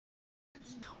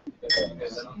Is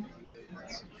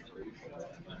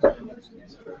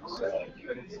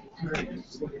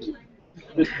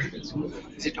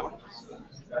it on?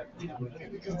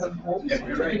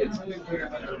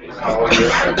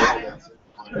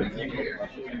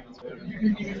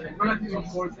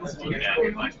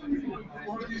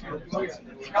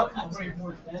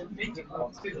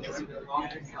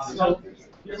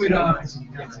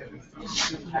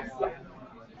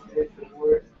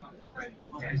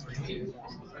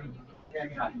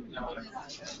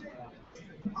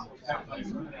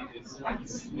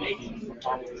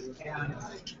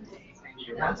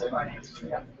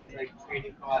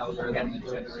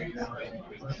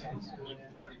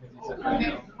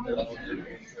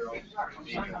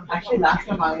 Actually, last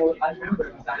time I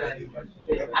remember that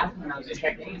they asked me when I was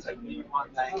checking, it's like, do you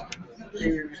want like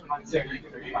 3 months or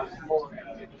 4?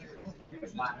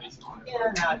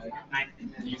 Yeah, no, it's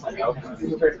 19 minutes.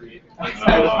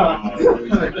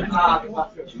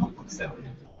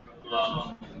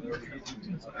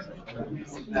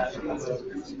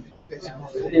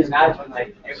 Imagine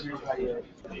like everybody.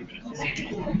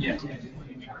 Yeah.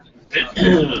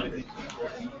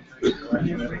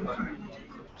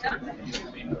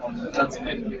 That's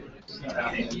it.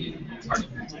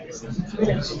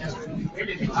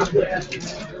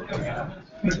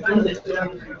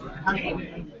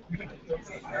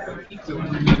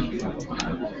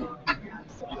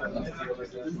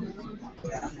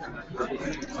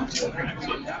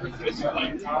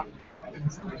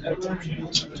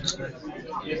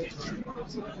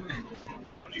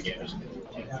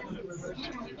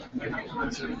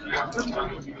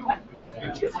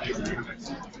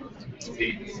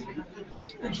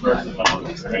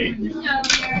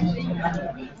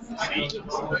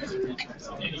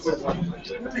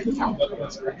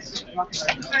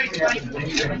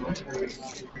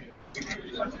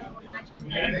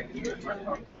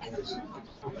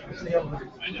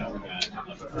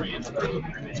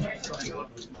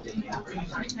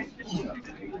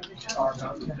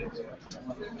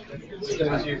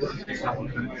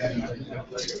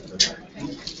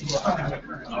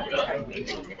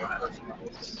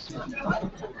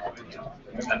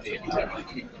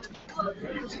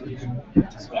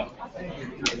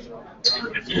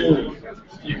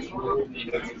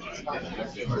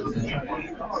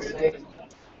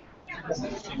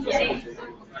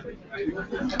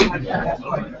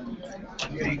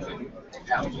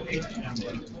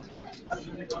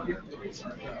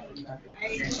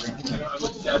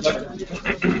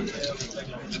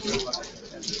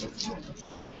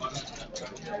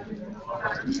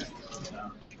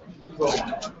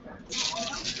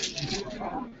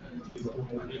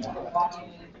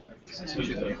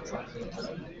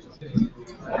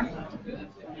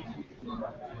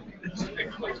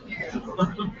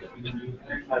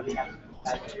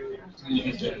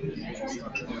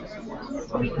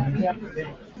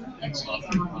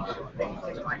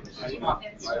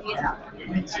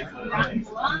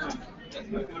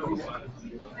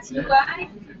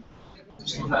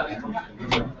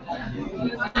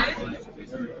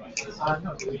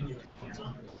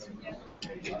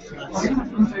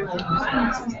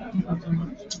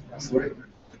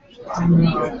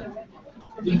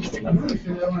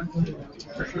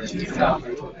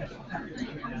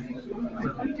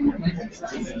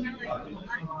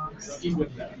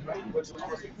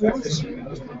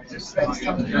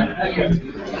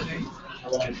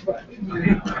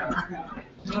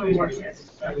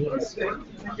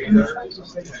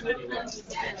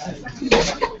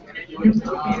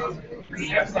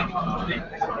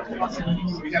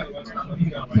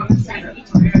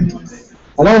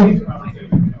 Hello.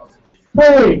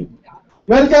 Hey,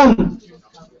 welcome.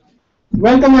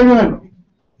 Welcome everyone.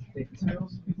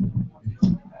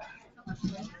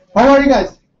 How are you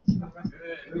guys?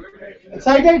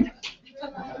 Excited?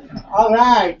 All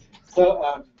right.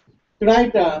 So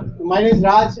tonight, my name is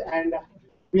Raj, and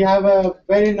we have a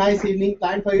very nice evening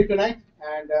planned for you tonight.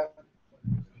 And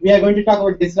we are going to talk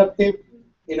about disruptive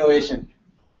innovation.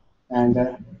 And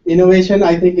innovation,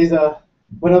 I think, is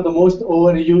one of the most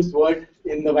overused words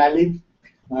in the Valley.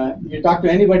 You talk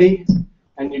to anybody,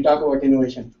 and you talk about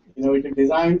innovation. Innovative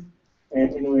design,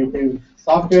 innovative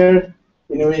software,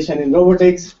 innovation in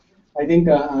robotics. I think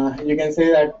you can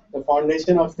say that the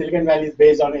foundation of Silicon Valley is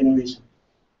based on innovation.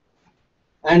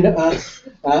 And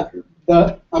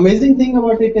the amazing thing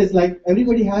about it is, like,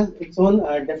 everybody has its own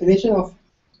definition of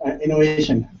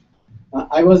innovation.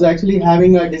 I was actually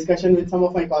having a discussion with some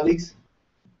of my colleagues,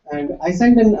 and I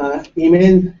sent an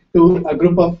email to a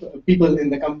group of people in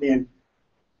the company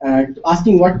and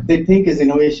asking what they think is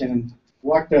innovation and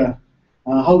what,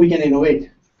 how we can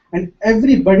innovate. and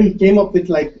everybody came up with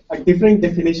like a different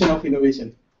definition of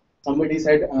innovation. Somebody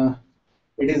said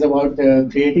it is about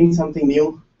creating something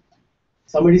new.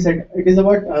 Somebody said it is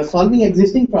about solving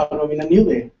existing problem in a new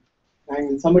way,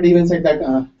 and somebody even said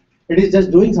that it is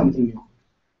just doing something new.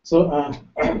 So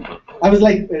I was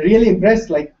like really impressed.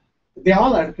 Like they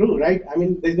all are true, right? I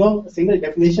mean, there's no single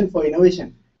definition for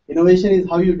innovation. Innovation is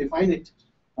how you define it.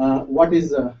 What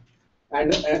is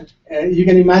and you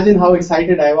can imagine how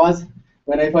excited I was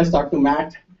when I first talked to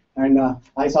Matt, and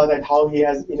I saw that how he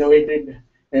has innovated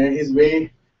his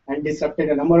way and disrupted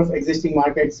a number of existing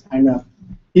markets, and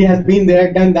he has been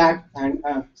there, done that, and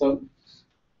so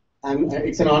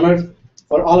it's an honor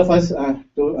for all of us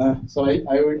so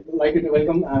I would like you to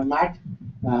welcome Matt.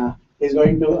 He's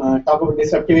going to talk about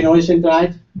disruptive innovation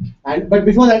tonight, but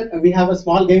before that we have a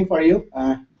small game for you,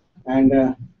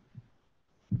 and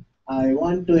I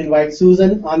want to invite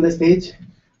Susan on the stage.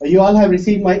 You all have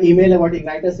received my email about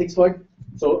Igniter 6 Word,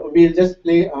 so we'll just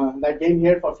play that game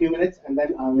here for a few minutes, and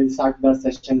then we'll start the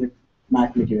session with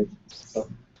Matt Mickiewicz. So,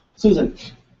 Susan.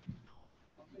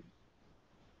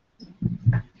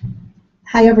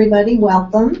 Hi, everybody.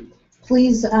 Welcome.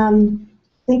 Please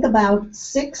think about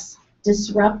 6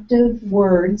 disruptive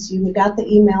words. You got the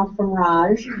email from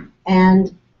Raj,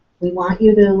 and we want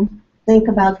you to think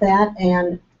about that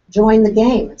and join the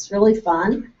game. It's really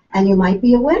fun, and you might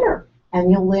be a winner,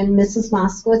 and you'll win Mrs.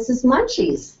 Moskowitz's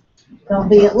munchies. There'll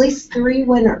be at least 3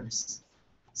 winners.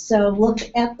 So look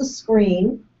at the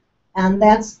screen, and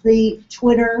that's the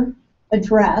Twitter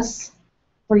address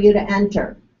for you to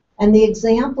enter. And the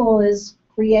example is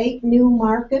create new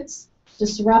markets,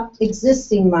 disrupt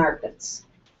existing markets.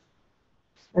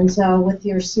 And so with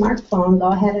your smartphone, go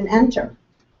ahead and enter.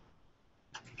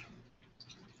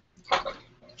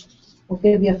 We'll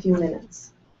give you a few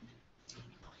minutes.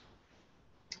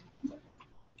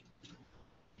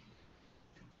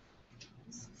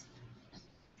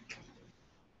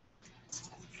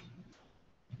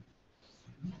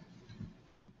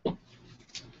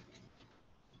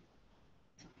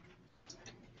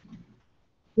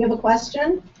 You have a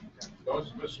question?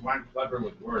 Those of us who aren't clever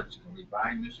with words, can we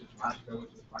buy Mrs.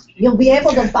 Moskowitz's munchies? You'll be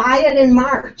able to buy it in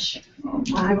March.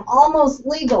 I'm almost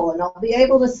legal, and I'll be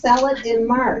able to sell it in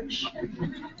March.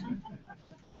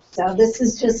 So this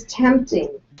is just tempting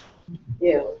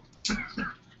you.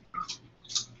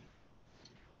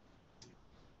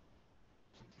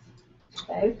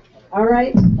 Okay. All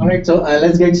right. All right. So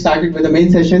let's get started with the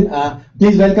main session.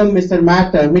 Please welcome Mr.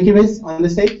 Matt Mickiewicz on the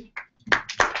stage.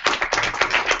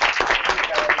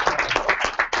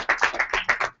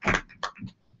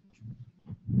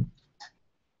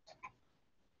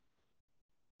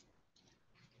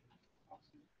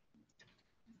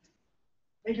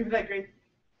 Thank you for that great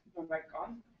mic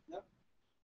on. No?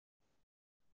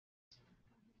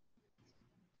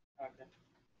 Okay.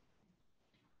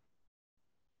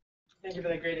 Thank you for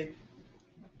that great.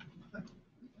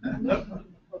 Nope.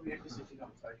 Oh, we have to switch it on.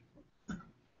 Sorry.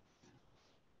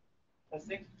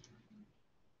 Testing.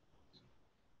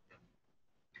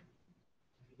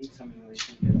 We need some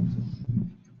innovation here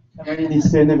also. Everyone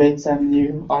needs to innovate some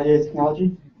new audio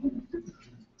technology.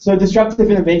 So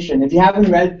disruptive innovation. If you haven't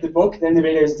read the book, The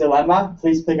Innovator's Dilemma,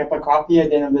 please pick up a copy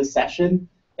at the end of this session.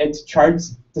 It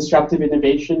charts disruptive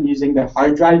innovation using the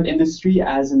hard drive industry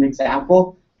as an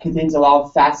example. It contains a lot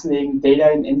of fascinating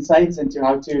data and insights into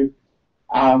how to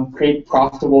create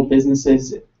profitable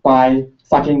businesses by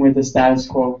fucking with the status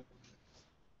quo.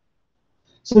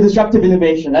 So disruptive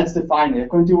innovation, let's define it.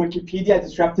 According to Wikipedia,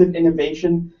 disruptive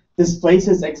innovation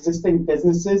displaces existing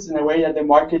businesses in a way that the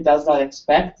market does not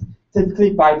expect, typically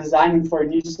by designing for a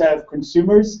new set of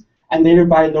consumers and later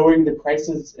by lowering the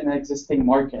prices in an existing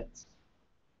market.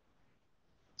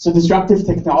 So disruptive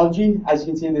technology, as you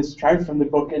can see in this chart from the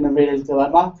book Innovator's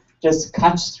Dilemma, just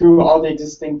cuts through all the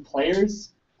existing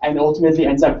players and ultimately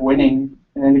ends up winning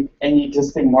in any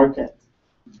existing market.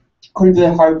 According to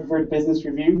the Harvard Business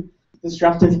Review,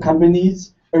 disruptive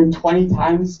companies earn 20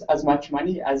 times as much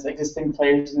money as existing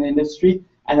players in the industry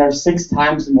and are 6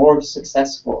 times more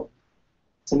successful.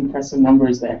 Some impressive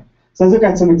numbers there. So let's look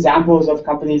at some examples of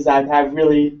companies that have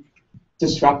really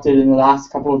disrupted in the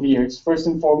last couple of years. First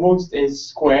and foremost is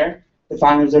Square. The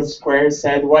founders of Square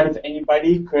said, what if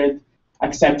anybody could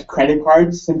accept credit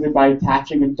cards simply by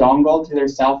attaching a dongle to their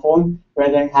cell phone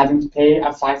rather than having to pay a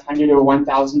 $500 or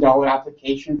 $1,000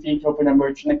 application fee to open a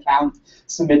merchant account,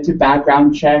 submit to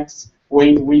background checks,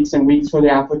 wait weeks and weeks for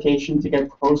their application to get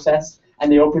processed,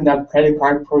 and they opened up credit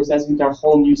card processing to a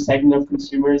whole new segment of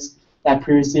consumers that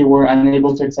previously were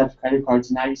unable to accept credit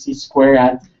cards. Now you see Square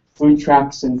at food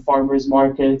trucks and farmers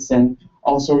markets and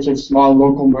all sorts of small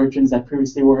local merchants that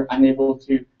previously were unable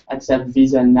to accept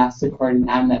Visa and MasterCard and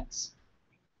Amex.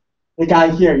 The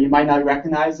guy here, you might not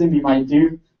recognize him, you might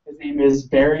do. His name is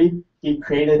Barry. He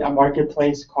created a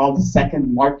marketplace called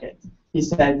Second Market. He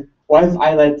said, what if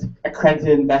I let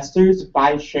accredited investors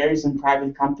buy shares in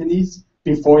private companies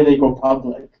before they go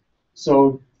public?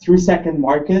 So through Second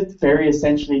Market, Barry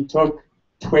essentially took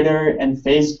Twitter and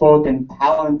Facebook and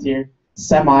Palantir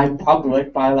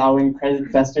semi-public by allowing accredited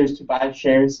investors to buy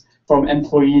shares from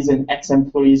employees and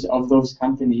ex-employees of those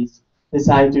companies.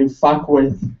 Decided to fuck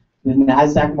with the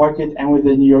NASDAQ market and with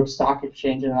the New York Stock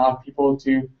Exchange and allow people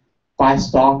to buy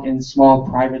stock in small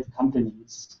private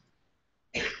companies.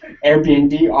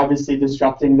 Airbnb obviously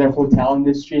disrupting the hotel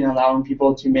industry and allowing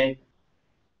people to make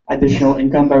additional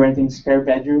income by renting spare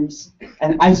bedrooms.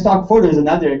 And iStock Photo is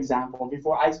another example.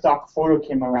 Before iStock Photo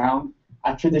came around,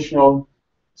 traditional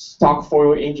stock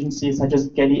photo agencies such as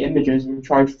Getty Images would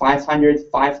charge $500,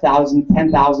 $5,000,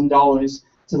 $10,000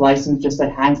 to license just a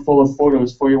handful of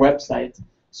photos for your website.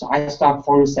 So iStock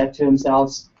Photo said to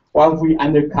themselves, well, if we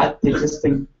undercut the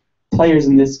existing players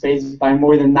in this space by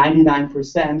more than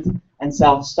 99% and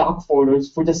sell stock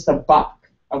photos for just a buck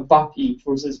each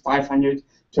versus $500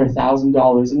 to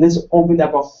 $1,000. And this opened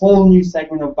up a whole new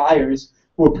segment of buyers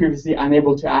who were previously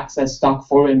unable to access stock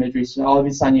photo imagery. So all of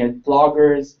a sudden you had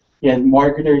bloggers, you had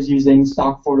marketers using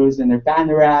stock photos in their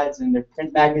banner ads, in their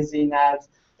print magazine ads,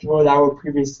 people that were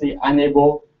previously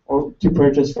unable to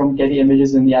purchase from Getty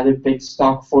Images and the other big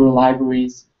stock photo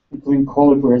libraries, including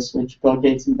Colibris, which Bill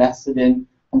Gates invested in.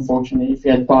 Unfortunately, if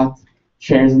you had bought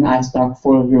shares in iStock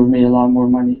Photo, you would have made a lot more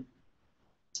money.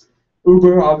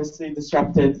 Uber obviously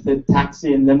disrupted the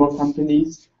taxi and limo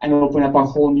companies and opened up a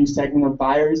whole new segment of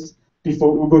buyers.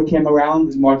 Before Uber came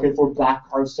around, the market for black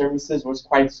car services was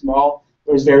quite small.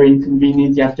 It was very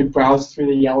inconvenient. You have to browse through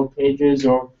the yellow pages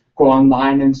or go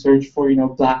online and search for,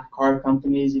 black car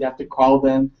companies. You'd have to call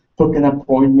them, book an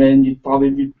appointment. You'd probably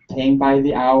be paying by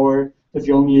the hour. If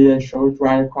you only needed a show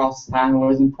right across town, it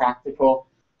wasn't practical.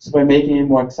 So by making it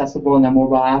more accessible in a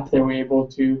mobile app, they were able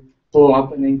to blow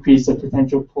up and increase the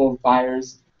potential pool of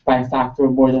buyers by a factor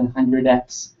of more than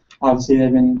 100x. Obviously,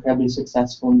 they've been incredibly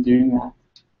successful in doing that.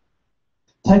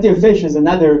 Plenty of Fish is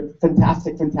another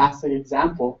fantastic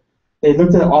example. They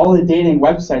looked at all the dating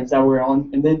websites that were on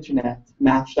the internet,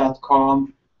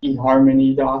 Match.com,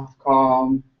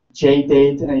 eHarmony.com,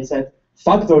 JDate, and they said,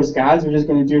 fuck those guys, we're just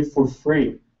going to do it for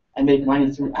free and make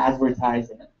money through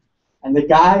advertising. And the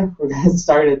guy who has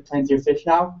started Plenty of Fish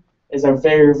now is a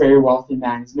very, very wealthy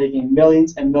man. He's making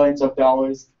millions and millions of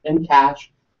dollars in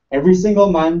cash every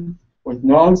single month with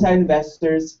no outside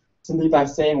investors, simply by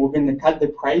saying we're going to cut the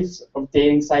price of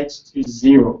dating sites to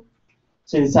zero.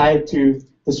 So he decided to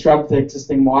disrupt the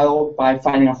existing model by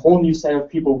finding a whole new set of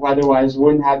people who otherwise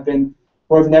wouldn't have been,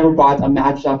 or have never bought a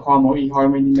Match.com or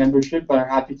eHarmony membership, but are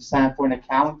happy to sign up for an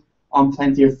account on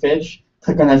Plenty of Fish,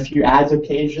 click on a few ads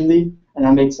occasionally, and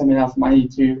that makes them enough money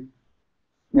to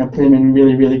put them in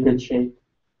really, really good shape.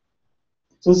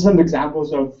 So those are some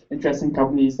examples of interesting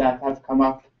companies that have come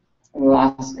up in the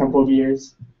last couple of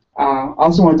years. I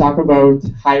also want to talk about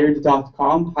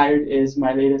Hired.com. Hired is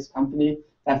my latest company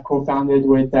that I've co-founded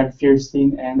with Doug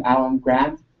Fierstein and Alan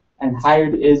Grant. And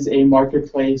Hired is a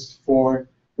marketplace for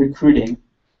recruiting.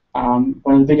 One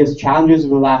of the biggest challenges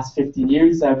of the last 15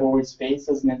 years that I've always faced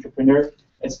as an entrepreneur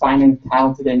is finding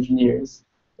talented engineers.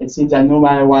 It seems that no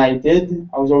matter what I did,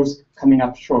 I was always coming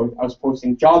up short. I was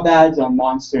posting job ads on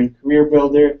Monster and Career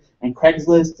Builder and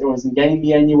Craigslist. It wasn't getting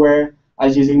me anywhere. I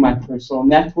was using my personal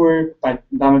network, but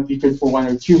that might be good for 1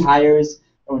 or 2 hires.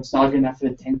 Or it's not good enough for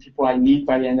the 10 people I need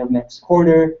by the end of next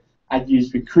quarter. I'd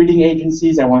used recruiting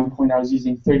agencies. At one point, I was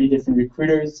using 30 different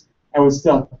recruiters. It was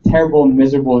still a terrible,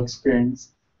 miserable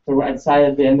experience. So I decided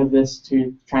at the end of this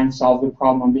to try and solve the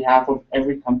problem on behalf of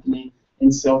every company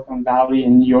in Silicon Valley,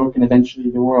 in New York, and eventually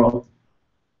the world.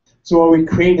 So what we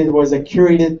created was a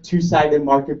curated 2-sided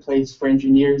marketplace for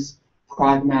engineers,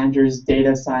 product managers,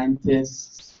 data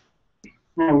scientists.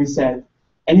 And we said,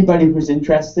 anybody who's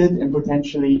interested in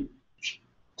potentially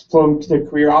exploring their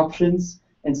career options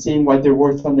and seeing what they're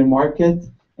worth on the market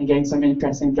and getting some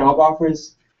interesting job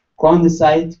offers, go on the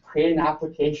site, create an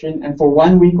application, and for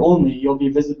 1 week only, you'll be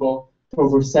visible to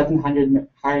over 700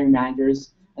 hiring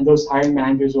managers, and those hiring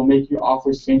managers will make you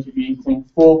offers to interview, including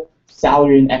full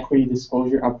salary and equity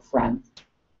disclosure up front.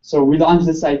 So we launched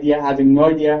this idea having no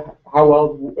idea how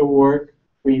well it would work.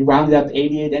 We rounded up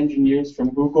 88 engineers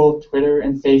from Google, Twitter,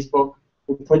 and Facebook.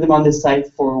 We put them on the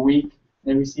site for a week, and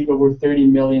they received over $30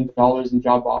 million in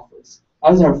job offers.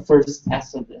 That was our first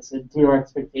test of this. It blew our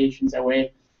expectations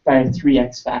away by a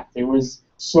 3x factor. It was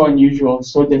so unusual,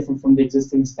 so different from the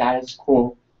existing status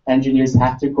quo engineers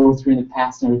had to go through in the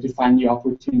past in order to find new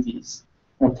opportunities.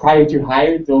 Prior to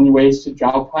hire, the only ways to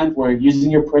job hunt were using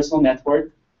your personal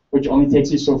network, which only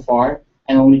takes you so far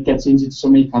and only gets you into so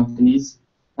many companies.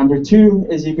 Number two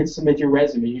is you could submit your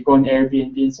resume. You go on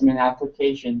Airbnb and submit an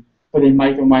application, but they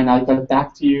might or might not get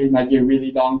back to you. It might be a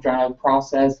really long, drawn-out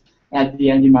process. At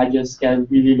the end, you might just get a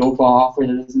really low-ball offer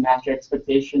that doesn't match your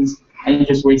expectations, and you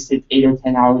just wasted 8 or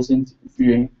 10 hours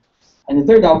interviewing. And the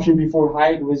third option before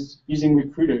hired was using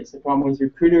recruiters. The problem with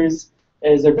recruiters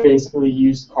is they're basically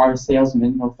used car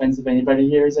salesmen. No offense if anybody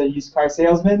here is a used car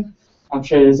salesman. I'm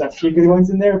sure there's a few good ones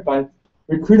in there, but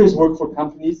recruiters work for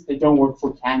companies. They don't work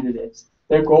for candidates.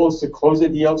 Their goal is to close a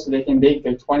deal so they can make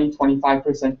their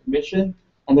 20-25% commission,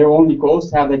 and their only goal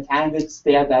is to have the candidates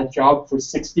stay at that job for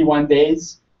 61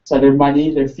 days, so their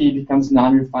money, their fee becomes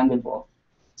non-refundable.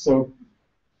 So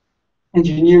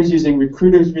engineers using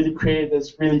recruiters really created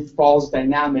this really false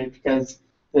dynamic because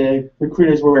the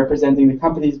recruiters were representing the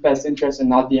company's best interest and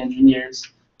not the engineers.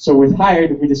 So with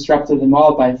hired, we disrupted them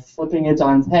all by flipping it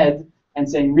on its head and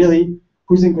saying, really,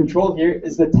 who's in control here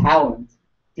is the talent.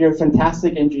 If you're a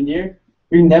fantastic engineer,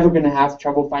 you're never going to have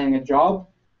trouble finding a job,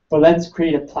 but let's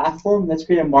create a platform, let's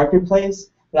create a marketplace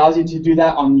that allows you to do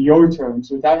that on your terms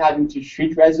without having to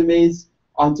shoot resumes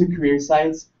onto career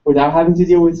sites, without having to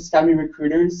deal with scammy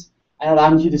recruiters, and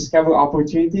allowing you to discover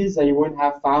opportunities that you wouldn't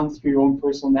have found through your own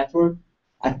personal network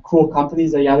at cool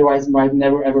companies that you otherwise might have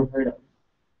never ever heard of.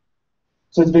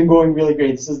 So it's been going really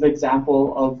great. This is the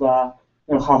example of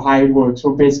how Hired works.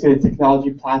 We're basically a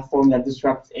technology platform that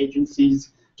disrupts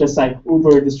agencies, just like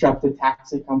Uber disrupted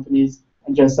taxi companies,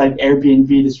 and just like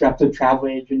Airbnb disrupted travel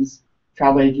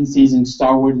agencies, and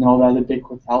Starwood and all the other big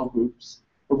hotel groups.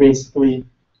 We're basically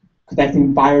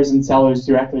connecting buyers and sellers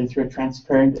directly through a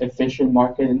transparent, efficient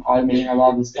market and automating a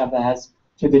lot of the stuff that has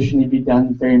traditionally been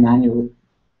done very manually.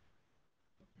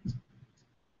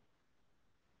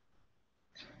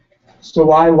 So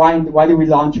why did we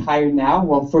launch Hire now?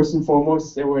 Well, first and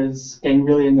foremost, it was getting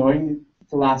really annoying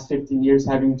for the last 15 years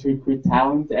having to recruit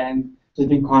talent and just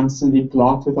being constantly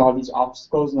blocked with all these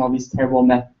obstacles and all these terrible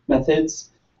methods.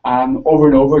 Over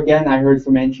and over again, I heard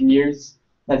from engineers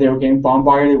that they were getting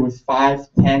bombarded with 5,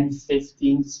 10,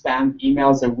 15 spam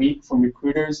emails a week from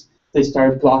recruiters. They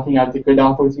started blocking out the good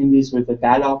opportunities with the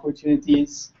bad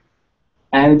opportunities.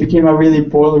 And it became a really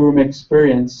boiler room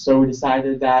experience. So we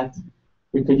decided that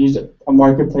we could use a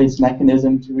marketplace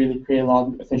mechanism to really create a lot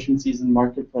of efficiencies in the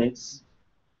marketplace.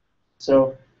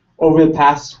 So over the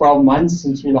past 12 months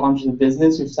since we launched the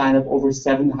business, we've signed up over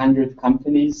 700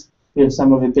 companies. We have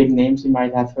some of the big names you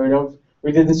might have heard of.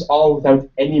 We did this all without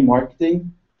any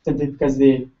marketing, simply because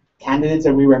the candidates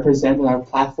that we represent on our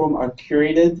platform are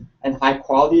curated and high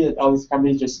quality, that all these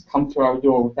companies just come to our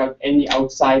door without any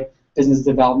outside business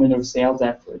development or sales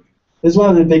effort. This is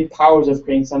one of the big powers of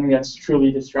creating something that's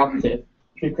truly disruptive.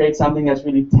 If you create something that's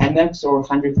really 10x or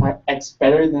 100x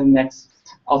better than the next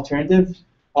alternative,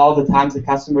 all the times the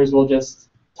customers will just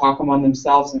talk among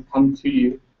themselves and come to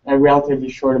you in a relatively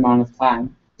short amount of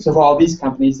time. So for all these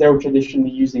companies, they were traditionally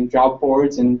using job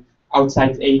boards and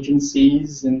outside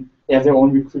agencies, and they have their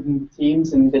own recruiting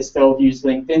teams, and they still use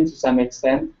LinkedIn to some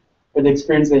extent. But the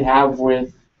experience they have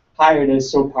with Hired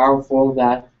is so powerful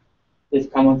that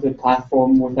they've come onto the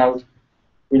platform without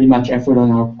really much effort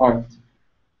on our part.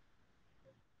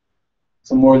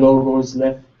 Some more logos,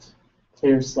 Lyft,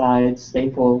 clear slides,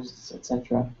 Staples,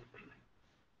 etc.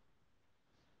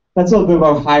 That's a little bit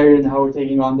about Hired and how we're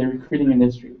taking on the recruiting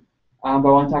industry. But I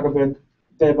want to talk a bit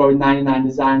about 99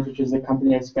 Designs, which is a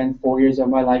company I spent 4 years of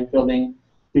my life building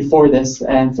before this.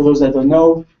 And for those that don't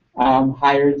know,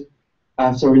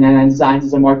 99 Designs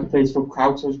is a marketplace for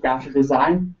crowdsourced graphic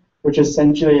design, which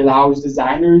essentially allows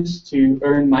designers to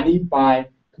earn money by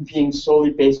competing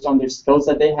solely based on their skills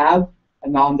that they have,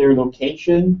 and not on their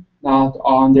location, not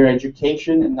on their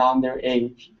education, and not on their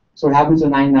age. So what happens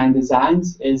with 99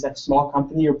 Designs is a small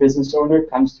company or business owner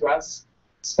comes to us,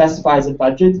 specifies a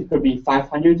budget. It could be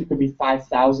 $500, it could be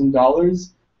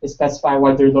 $5,000. They specify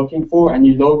what they're looking for, a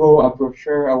new logo, a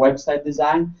brochure, a website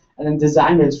design, and then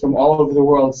designers from all over the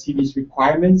world see these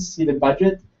requirements, see the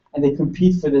budget, and they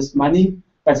compete for this money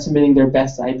by submitting their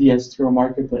best ideas through a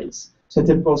marketplace. So a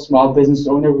typical small business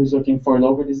owner who's looking for a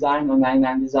logo design on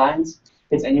 99 Designs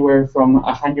gets anywhere from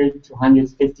 100 to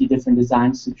 150 different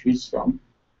designs to choose from.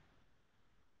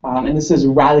 And this is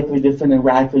radically different and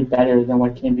radically better than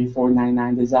what came before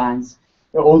 99 Designs.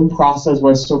 The old process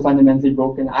was so fundamentally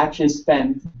broken. I actually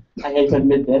spent, I hate to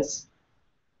admit this,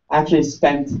 I actually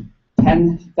spent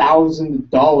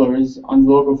 $10,000 on the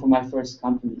logo for my first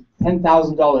company.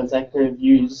 $10,000 I could have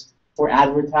used for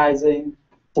advertising,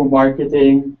 for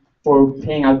marketing, for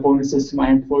paying out bonuses to my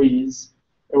employees.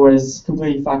 it was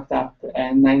completely fucked up,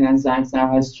 and 99 Designs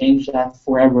now has changed that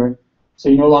forever. So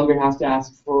you no longer have to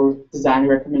ask for design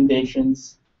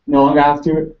recommendations. You no longer have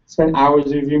to spend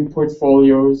hours reviewing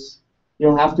portfolios. You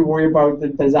don't have to worry about the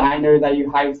designer that you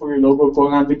hired for your logo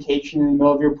going on vacation in the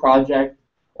middle of your project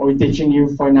or ditching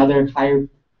you for another higher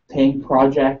paying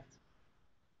project.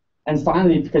 And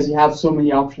finally, because you have so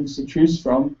many options to choose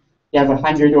from, you have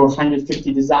 100 or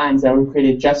 150 designs that were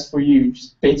created just for you,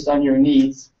 just based on your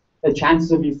needs, the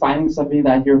chances of you finding something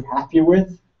that you're happy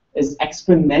with is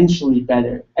exponentially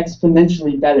better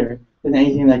than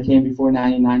anything that came before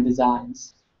 99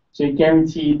 Designs. So you're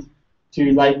guaranteed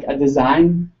to like a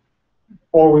design,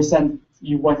 or we send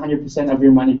you 100% of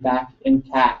your money back in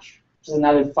cash, which is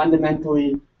another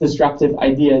fundamentally disruptive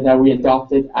idea that we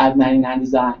adopted at 99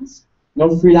 Designs.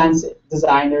 No freelance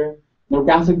designer, no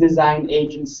graphic design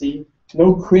agency,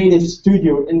 no creative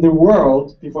studio in the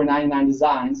world before 99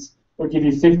 Designs will give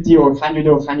you 50 or 100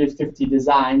 or 150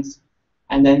 designs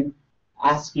and then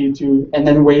ask you to, and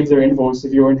then waive their invoice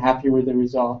if you weren't happy with the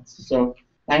results. So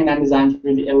 99 Designs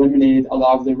really eliminated a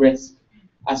lot of the risk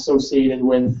associated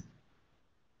with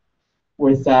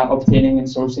obtaining and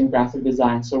sourcing graphic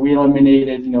design. So we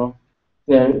eliminated,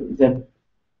 the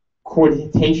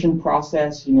quotation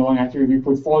process. You no longer have to review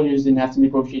portfolios, didn't have to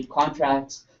negotiate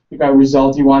contracts. You got a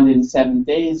result you wanted in 7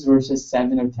 days versus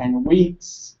 7 or 10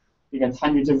 weeks. You got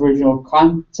hundreds of original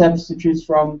concepts to choose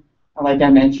from. And like I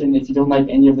mentioned, if you don't like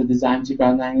any of the designs you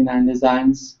got 99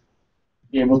 Designs,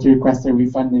 you're able to request a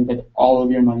refund and get all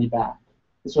of your money back.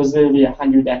 This was literally a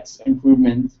 100x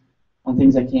improvement on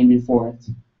things that came before it.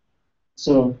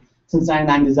 So since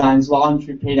 99 Designs launched,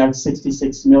 we paid out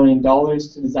 $66 million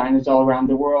to designers all around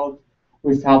the world.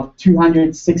 We've helped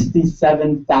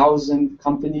 267,000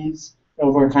 companies in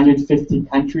over 150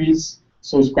 countries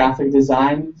source graphic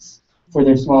designs for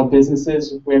their small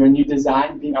businesses. We have a new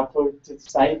design being uploaded to the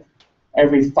site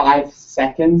every 5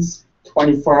 seconds,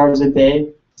 24 hours a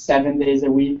day, 7 days a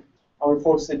week. And we've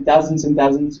hosted dozens and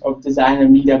dozens of designer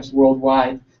meetups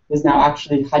worldwide. There's now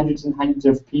actually hundreds and hundreds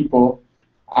of people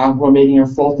who are making a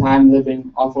full-time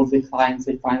living off of the clients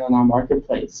they find on our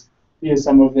marketplace. These are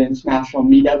some of the international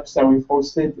meetups that we've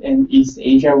hosted in East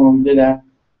Asia when we did a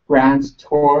grand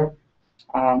tour.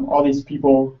 All these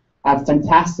people have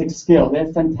fantastic skill, they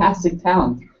have fantastic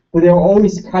talent, but they're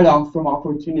always cut off from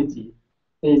opportunity.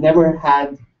 They never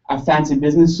had a fancy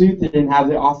business suit, they didn't have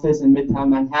their office in Midtown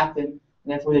Manhattan, and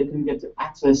therefore they couldn't get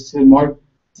access to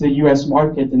the US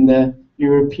market and the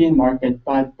European market.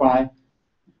 But by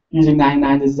using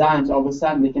 99 Designs, all of a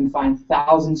sudden they can find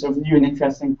thousands of new and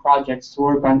interesting projects to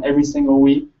work on every single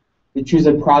week. They choose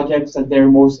the projects that they're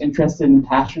most interested and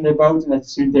passionate about and that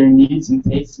suit their needs and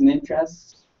tastes and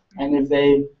interests. And if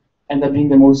they end up being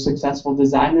the most successful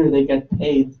designer, they get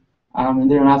paid. And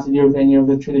they don't have to deal with any of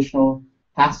the traditional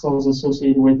hassles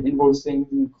associated with invoicing,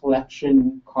 and collection,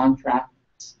 and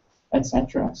contracts,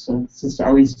 etc. So this is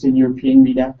our Eastern European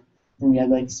meetup, and we had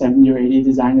like 70 or 80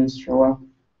 designers show up.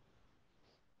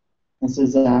 This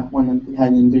is one that we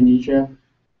had in Indonesia.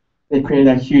 They created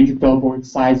a huge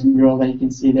billboard-sized mural that you can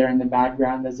see there in the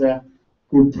background as a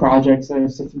group project. So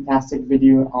there's a fantastic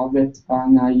video of it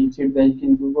on YouTube that you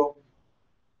can Google.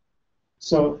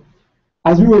 So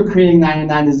as we were creating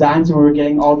 99 Designs and we were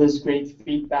getting all this great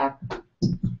feedback,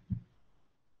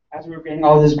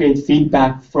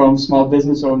 from small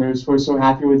business owners who were so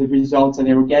happy with the results that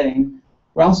they were getting,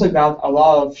 we also got a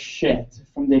lot of shit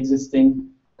from the existing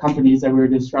companies that we were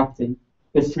disrupting.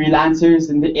 The freelancers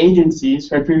and the agencies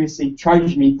who had previously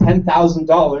charged me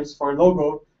 $10,000 for a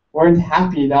logo weren't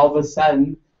happy that all of a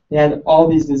sudden they had all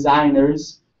these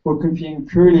designers who were competing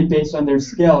purely based on their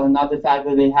skill and not the fact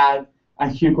that they had a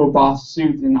Hugo Boss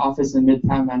suit in an office in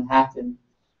Midtown Manhattan.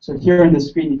 So here on the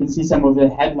screen you can see some of the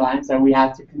headlines that we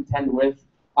had to contend with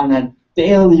on a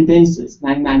daily basis.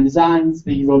 99 Designs,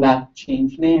 the evil that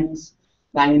changed names.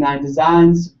 99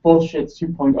 Designs, bullshit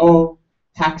 2.0.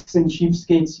 Hacks and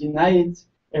cheapskates unite,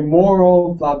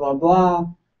 immoral, blah, blah, blah.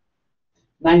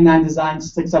 99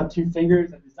 Designs sticks up 2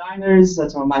 fingers at designers.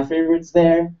 That's one of my favorites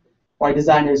there. Why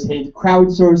designers hate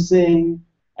crowdsourcing,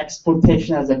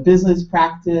 exploitation as a business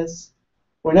practice.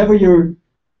 Whenever you're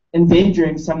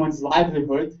endangering someone's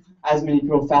livelihood, as many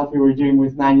people felt we were doing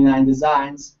with 99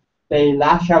 Designs, they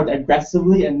lash out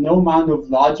aggressively, and no amount of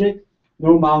logic,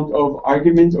 no amount of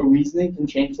argument or reasoning can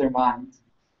change their mind.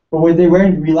 But what they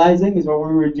weren't realizing is what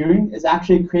we were doing is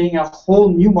actually creating a whole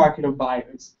new market of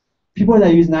buyers. People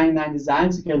that use 99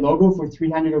 Designs to get a logo for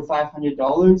 $300 or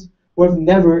 $500 who have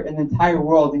never in the entire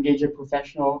world engaged a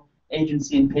professional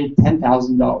agency and paid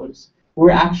 $10,000.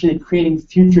 We're actually creating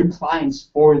future clients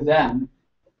for them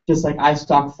just like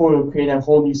iStock Photo created a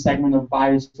whole new segment of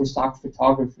buyers for stock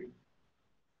photography.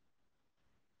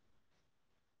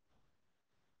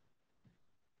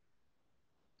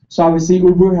 So obviously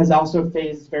Uber has also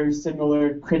faced very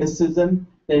similar criticism.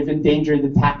 They've endangered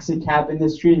the taxi cab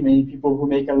industry, many people who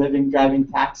make a living driving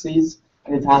taxis,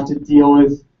 and they've had to deal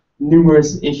with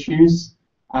numerous issues,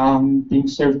 being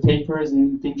served papers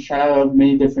and being shut out of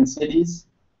many different cities.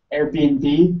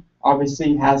 Airbnb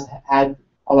obviously has had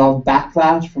a lot of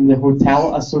backlash from the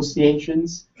hotel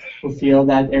associations who feel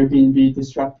that Airbnb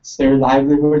disrupts their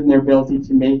livelihood and their ability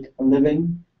to make a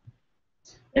living.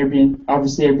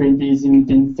 Obviously Airbnb has even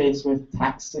been faced with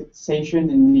taxation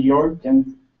in New York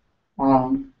and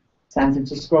San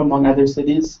Francisco, among other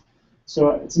cities.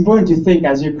 So it's important to think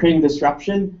as you're creating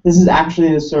disruption, this is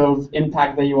actually the sort of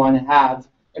impact that you want to have.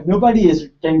 If nobody is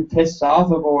getting pissed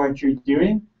off about what you're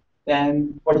doing,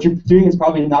 then what you're doing is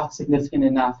probably not significant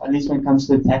enough, at least when it comes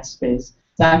to the tech space.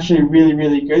 It's actually really,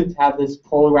 really good to have this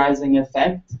polarizing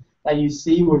effect that you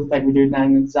see with, like we do now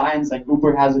in designs, like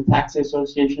Uber has with taxi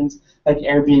associations, like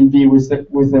Airbnb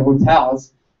with the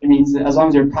hotels. It means that as long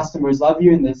as your customers love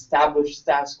you and the established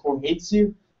status quo hates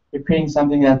you, you're creating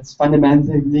something that's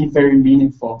fundamentally very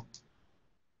meaningful.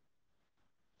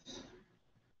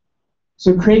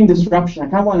 So creating disruption, I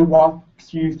kind of want to walk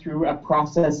you through a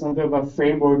process and a bit of a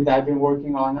framework that I've been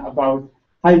working on about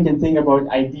how you can think about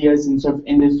ideas in sort of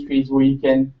industries where you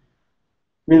can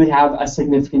really have a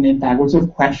significant impact. What sort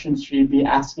of questions should you be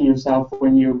asking yourself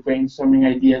when you're brainstorming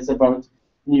ideas about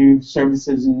new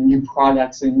services and new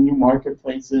products and new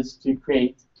marketplaces to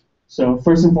create? So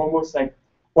first and foremost, like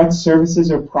what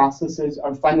services or processes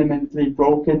are fundamentally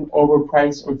broken,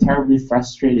 overpriced, or terribly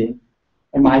frustrating?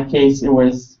 In my case, it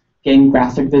was getting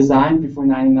graphic design before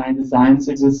 99 Designs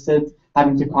existed,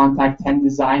 having to contact 10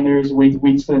 designers, wait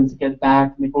weeks for them to get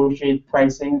back, negotiate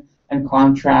pricing and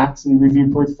contracts and review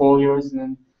portfolios, and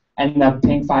then ended up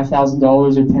paying $5,000 or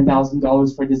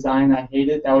 $10,000 for design I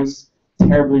hated. That was a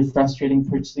terribly frustrating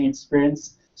purchasing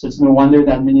experience. So it's no wonder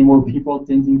that many more people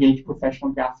didn't engage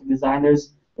professional graphic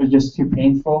designers. It was just too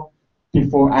painful.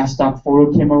 Before iStock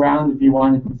Photo came around, if you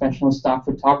wanted professional stock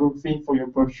photography for your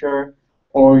brochure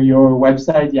or your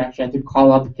website, you actually had to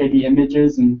call up Getty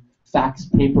Images and fax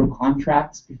paper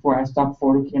contracts before iStock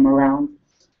Photo came around.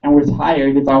 And with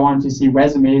Hired, if I wanted to see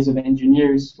resumes of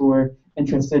engineers who were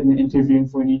interested in interviewing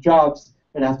for new jobs,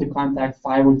 I'd have to contact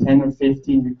 5 or 10 or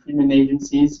 15 recruitment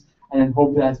agencies and then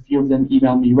hope that a few of them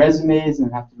email me resumes, and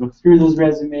I'd have to look through those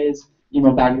resumes,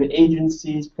 email back to the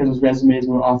agencies, because those resumes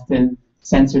were often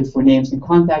censored for names and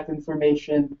contact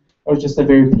information. It was just a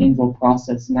very painful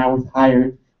process. Now with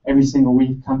Hired, every single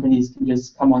week companies can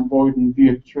just come on board and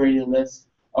view a curated list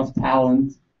of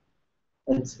talent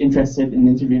that's interested in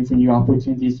interviewing for new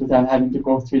opportunities without having to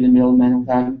go through the middlemen,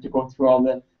 without having to go through all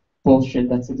the bullshit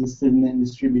that's existed in the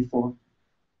industry before.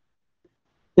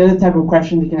 The other type of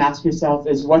question you can ask yourself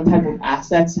is what type of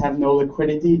assets have no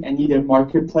liquidity and need a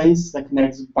marketplace that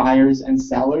connects buyers and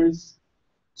sellers?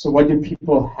 So what do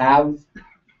people have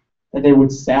that they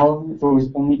would sell if it was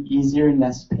only easier and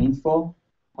less painful?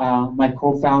 My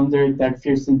co-founder, Doug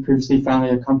Fierstein, previously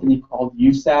founded a company called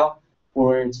USell,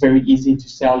 where it's very easy to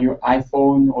sell your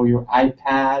iPhone or your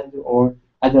iPad or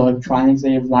other electronics that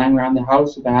you have lying around the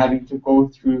house without having to go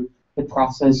through the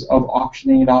process of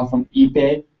auctioning it off on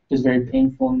eBay, which is very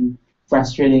painful and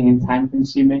frustrating and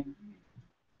time-consuming.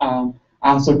 I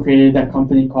also created a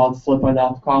company called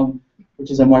Flippa.com,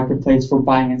 which is a marketplace for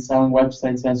buying and selling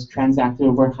websites that's transacted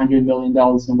over $100 million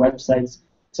in websites.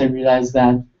 So I realized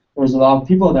that there was a lot of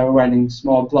people that were writing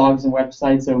small blogs and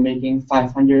websites that were making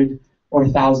 $500 or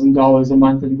 $1,000 a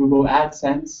month in Google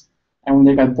AdSense. And when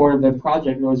they got bored of their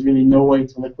project, there was really no way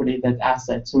to liquidate that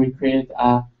asset. So we created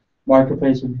a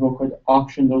marketplace where people could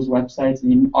auction those websites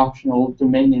and even auction old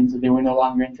domain names that they were no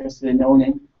longer interested in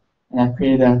owning. And I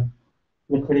created a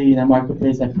liquidity in a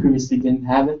marketplace that previously didn't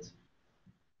have it.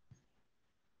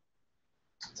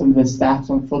 Some of the stats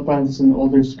on Flippa, this is an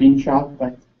older screenshot,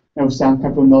 but we're selling a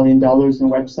couple of $1 million in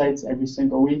websites every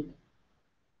single week.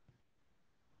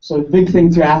 So the big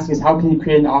thing to ask is how can you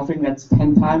create an offering that's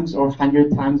 10 times or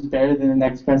 100 times better than the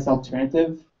next best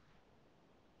alternative?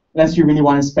 Unless you really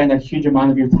want to spend a huge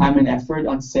amount of your time and effort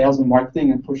on sales and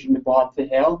marketing and pushing the ball up the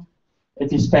hill.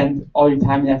 If you spend all your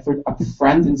time and effort up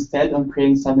front instead on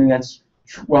creating something that's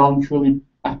well and truly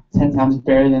 10 times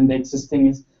better than the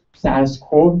existing status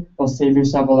quo, you'll save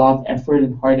yourself a lot of effort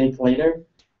and heartache later.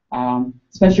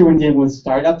 Especially when dealing with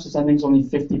startups, if something's only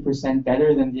 50%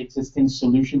 better than the existing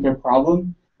solution to a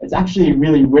problem, it's actually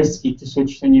really risky to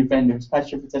switch to a new vendor,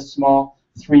 especially if it's a small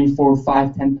 3, 4,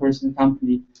 5, 10 person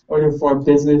company. In order for a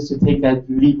business to take that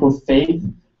leap of faith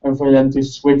or for them to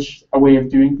switch a way of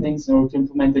doing things, or to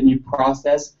implement a new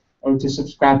process, or to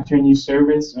subscribe to a new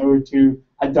service, or to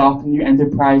adopt new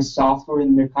enterprise software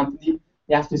in their company,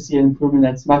 you have to see an improvement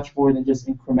that's much more than just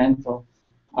incremental.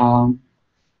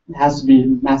 It has to be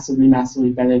massively, massively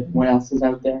better than what else is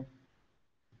out there.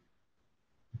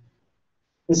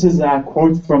 This is a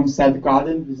quote from Seth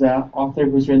Godin, who's an author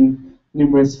who's written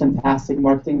numerous fantastic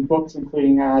marketing books,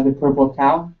 including The Purple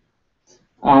Cow.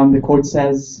 The quote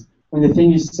says, "When the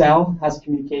thing you sell has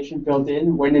communication built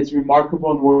in, when it's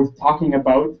remarkable and worth talking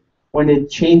about, when it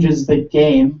changes the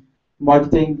game,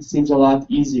 marketing seems a lot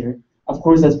easier. Of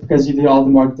course, that's because you did all the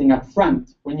marketing up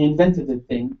front, when you invented the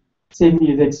thing, saving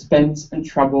you the expense and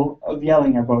trouble of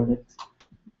yelling about it."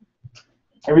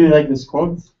 I really like this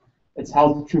quote. It's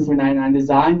held true for 99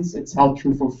 Designs, it's held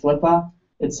true for Flippa,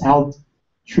 it's held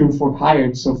true for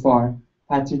Hired so far.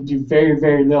 I had to do very,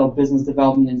 very little business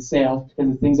development and sales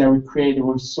because the things that we created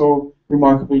were so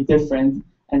remarkably different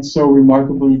and so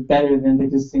remarkably better than the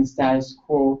existing status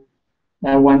quo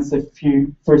that once the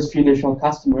first few initial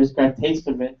customers got a taste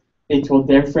of it, they told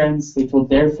their friends, they told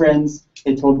their friends,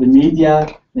 they told the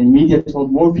media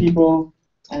told more people,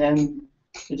 and then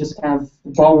it just kind of,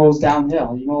 the ball rolls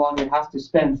downhill. You no longer have to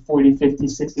spend 40, 50,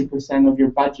 60% of your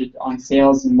budget on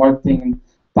sales and marketing and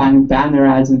buying banner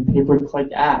ads and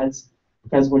pay-per-click ads,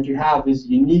 because what you have is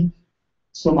unique,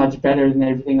 so much better than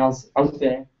everything else out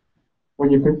there.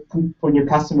 When your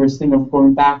customers think of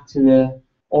going back to the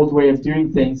old way of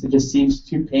doing things, it just seems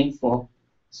too painful.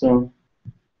 So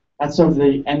that's sort of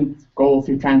the end goal if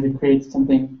you're trying to create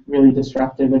something really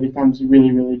disruptive that becomes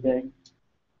really, really big.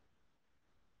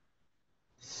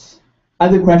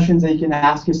 Other questions that you can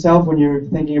ask yourself when you're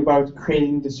thinking about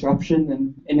creating disruption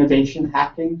and innovation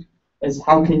hacking is,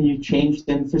 how can you change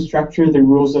the infrastructure, the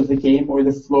rules of the game, or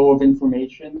the flow of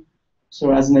information?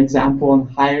 So as an example, on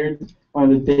Hired, one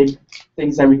of the big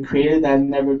things that we created that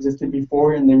never existed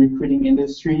before in the recruiting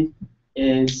industry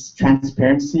is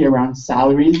transparency around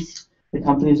salaries. The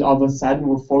companies all of a sudden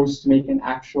were forced to make an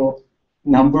actual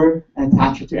number and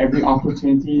attach it to every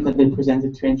opportunity that they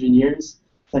presented to engineers.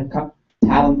 The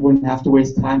talent wouldn't have to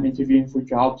waste time interviewing for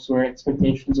jobs where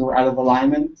expectations were out of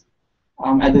alignment.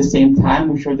 At the same time,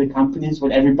 we showed the companies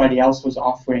what everybody else was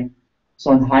offering.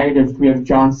 So on Hired, we have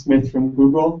John Smith from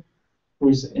Google,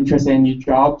 who's interested in new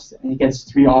jobs, and he gets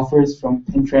 3 offers from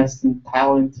Pinterest and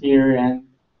Palantir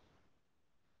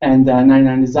and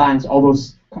 99 Designs. All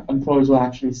those employees will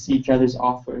actually see each other's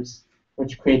offers,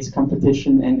 which creates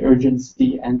competition and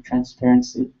urgency and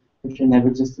transparency, which had never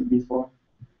existed before.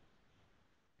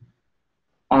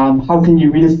 How can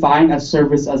you redefine a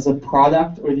service as a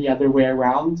product or the other way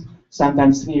around?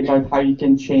 Sometimes thinking about how you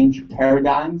can change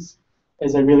paradigms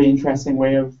is a really interesting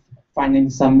way of finding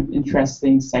some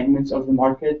interesting segments of the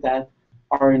market that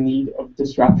are in need of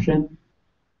disruption.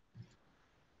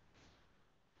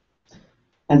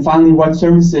 And finally, what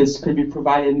services could be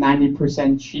provided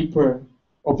 90% cheaper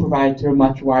or provided to a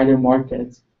much wider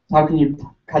market? How can you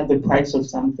cut the price of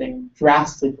something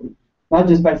drastically? Not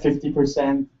just by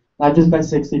 50%, not just by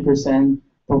 60%,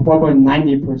 but what about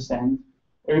 90%?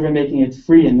 Or even making it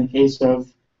free in the case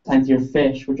of Plenty of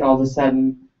Fish, which all of a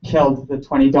sudden killed the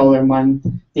 $20 a month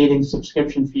dating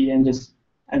subscription fee and just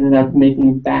ended up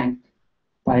making bank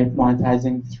by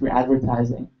monetizing through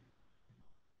advertising.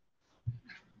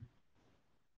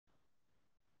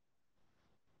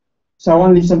 So I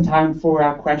want to leave some time for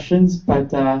questions,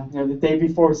 but the day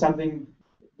before something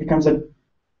becomes a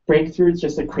breakthrough, it's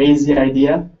just a crazy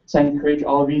idea. So I encourage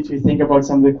all of you to think about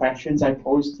some of the questions I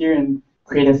posed here and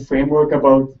create a framework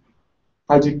about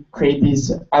how to create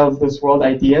these out-of-this-world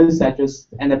ideas that just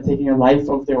end up taking a life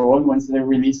of their own once they're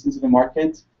released into the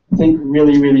market. Think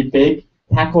really, really big.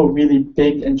 Tackle really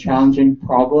big and challenging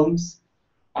problems.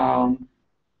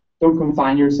 Don't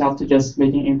confine yourself to just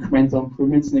making incremental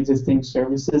improvements in existing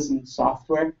services and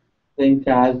software. I think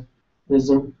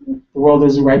the world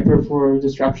is riper for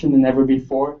disruption than ever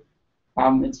before.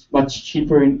 It's much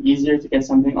cheaper and easier to get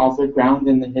something off the ground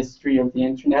in the history of the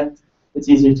internet. It's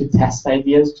easier to test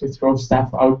ideas, to throw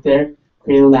stuff out there,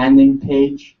 create a landing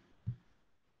page,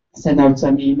 send out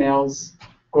some emails,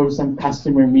 go to some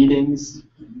customer meetings,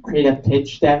 create a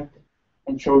pitch deck,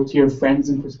 and show it to your friends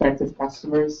and prospective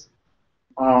customers.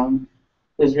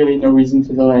 There's really no reason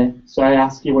to delay. So I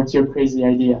ask you, what's your crazy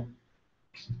idea?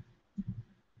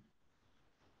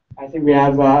 I think we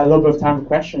have a little bit of time for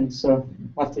questions, so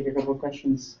I'll take a couple of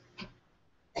questions.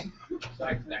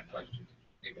 Besides that question,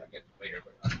 maybe I'll get to later,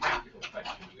 but on the practical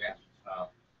question you asked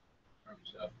in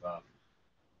terms of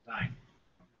design.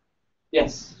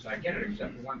 Yes. So I get it,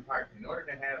 except for one part. In order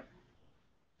to have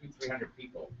 200-300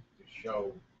 people to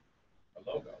show a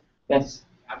logo, yes,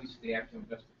 obviously they have to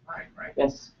invest the time, right?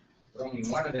 Yes. But only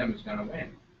one of them is going to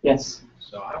win. Yes.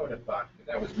 So I would have thought, if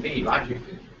that was me,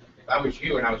 logically, if I was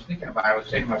you and I was thinking about it, I would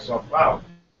say to myself, wow,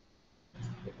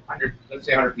 if 100, let's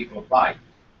say 100 people apply,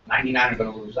 99 are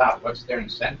going to lose out. What's their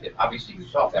incentive? Obviously, you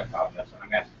solved that problem. That's what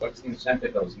I'm asking. What's the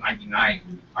incentive of those 99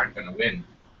 who aren't going to win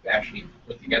to actually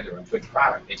put together a good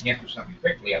product? They can't do something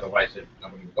quickly, otherwise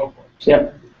nobody would go for it.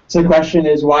 Yep. So the question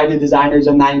is, why do designers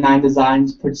of 99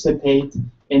 Designs participate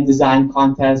in design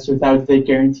contests without the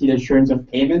guaranteed assurance of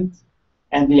payment?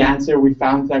 And the answer we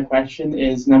found to that question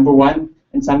is, number one,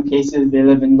 in some cases they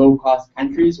live in low-cost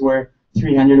countries where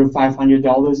 $300 or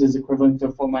 $500 is equivalent to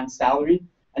a full month's salary.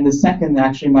 And the second,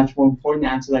 actually much more important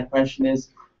answer to that question is,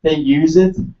 they use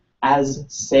it as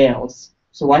sales.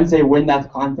 So once they win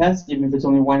that contest, even if it's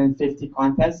only 1 in 50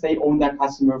 contests, they own that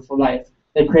customer for life.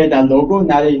 They create that logo,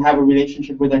 now they have a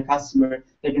relationship with their customer.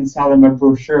 They can sell them a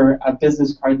brochure, a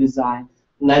business card design,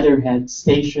 letterhead,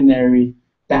 stationery,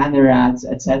 banner ads,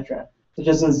 etc. So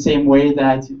just in the same way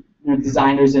that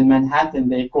designers in Manhattan,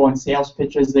 they go on sales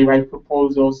pitches, they write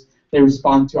proposals, they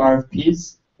respond to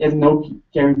RFPs. They have no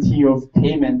guarantee of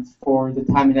payment for the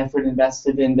time and effort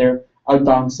invested in their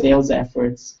outbound sales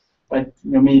efforts. But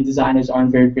many designers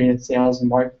aren't very great at sales and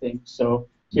marketing. So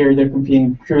here they're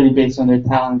competing purely based on their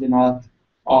talent and not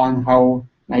on how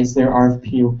nice their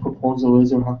RFP or proposal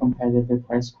is or how competitive their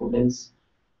price quote is.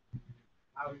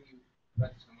 How do you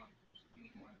let someone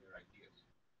steal one of their ideas?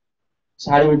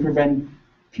 So how do we prevent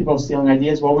people stealing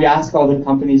ideas? Well, we ask all the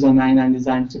companies on 99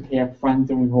 Designs to pay up front,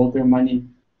 and we hold their money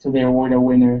till they award a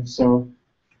winner. So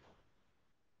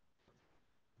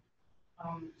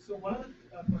one of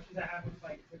the questions I have is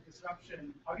like with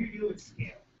disruption, how do you deal with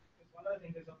scale? Because one of the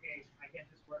things is, okay, I get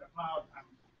this word of mouth, I'm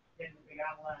getting a big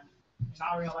avalanche, and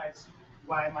now I realize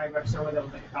why my web server that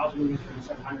was like 1,000 users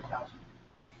instead of 100,000.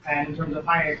 And in terms of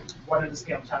higher, what are the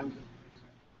scale challenges?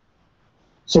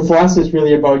 So for us, it's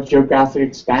really about geographic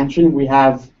expansion. We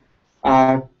have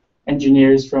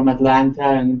engineers from Atlanta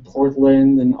and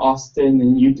Portland and Austin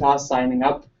and Utah signing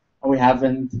up, and we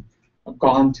haven't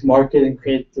gone to market and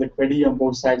create liquidity on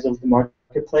both sides of the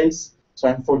marketplace. So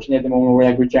unfortunately, at the moment,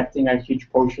 we're rejecting a huge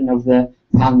portion of the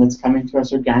talent that's coming to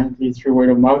us organically through word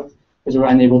of mouth because we're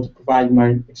unable to provide more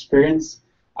experience.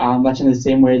 Much in the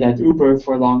same way that Uber,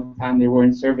 for a long time, they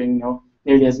weren't serving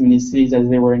nearly as many cities as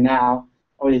they were now.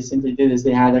 What they simply did is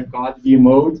they had a God view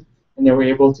mode, and they were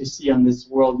able to see on this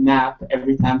world map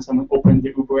every time someone opened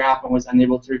the Uber app and was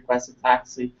unable to request a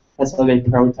taxi. That's how they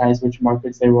prioritized which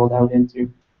markets they rolled out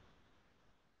into.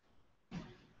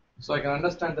 So I can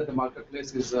understand that the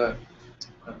marketplace is a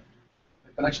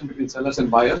connection between sellers and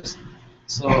buyers.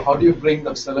 So how do you bring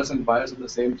the sellers and buyers at the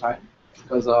same time?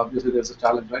 Because obviously there's a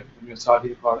challenge, right, when you're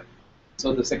starting a product.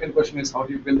 So the second question is, how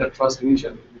do you build that trust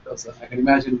initially? Because I can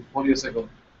imagine 4 years ago,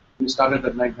 you started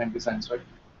at 99 Designs, right?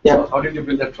 Yeah. So how did you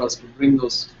build that trust to bring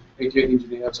those 88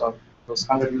 engineers or those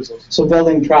 100 users? So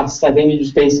building trust, I think you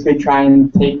just basically try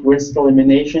and take risk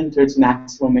elimination to its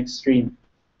maximum extreme.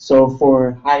 So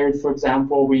for hired, for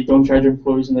example, we don't charge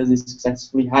employees unless they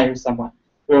successfully hire someone.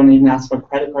 We don't even ask for a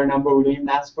credit card number. We don't even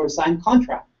ask for a signed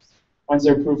contract. Once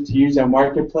they're approved to use our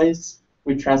marketplace,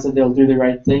 we trust that they'll do the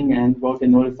right thing and we'll get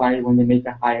notified when they make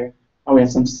a hire. And we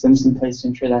have some systems in place to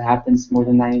ensure that happens more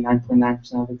than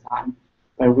 99.9% of the time.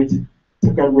 But we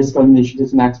took our risk elimination to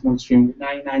its maximum extreme. With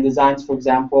 99 Designs, for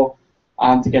example,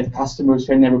 to get customers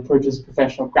who had never purchased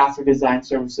professional graphic design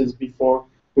services before,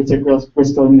 we took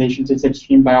risk elimination to its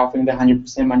extreme by offering the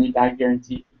 100% money back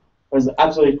guarantee. It was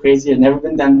absolutely crazy. It had never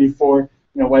been done before.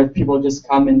 Why people just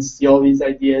come and steal these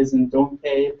ideas and don't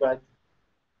pay? But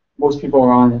most people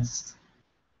are honest,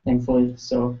 thankfully.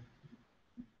 So.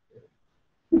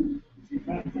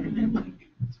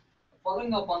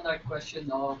 Following up on that question,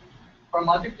 for a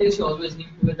marketplace, you always need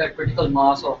to get that critical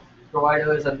mass of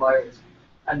providers and buyers.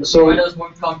 And the providers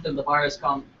won't come till the buyers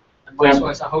come, and vice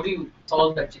versa. How do you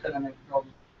solve that chicken and egg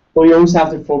problem? Well, you always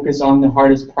have to focus on the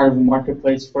hardest part of the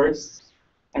marketplace first.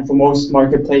 And for most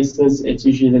marketplaces, it's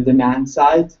usually the demand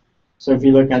side. So if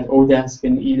you look at Odesk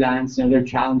and Elance, their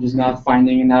challenge is not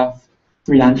finding enough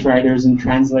freelance writers and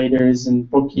translators and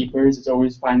bookkeepers. It's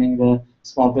always finding the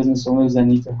small business owners that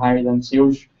need to hire them. So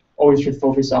you always should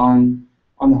focus on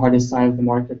the hardest side of the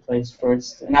marketplace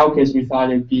first. In our case, we thought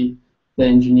it'd be the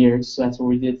engineers. So that's what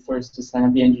we did first, to sign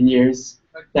up the engineers.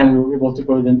 Then we were able to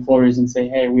go to the employers and say,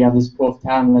 hey, we have this pool of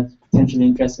talent that's potentially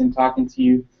interested in talking to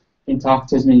you. You can talk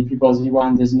to as many people as you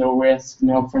want. There's no risk,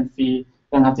 no upfront fee.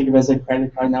 Don't have to give us a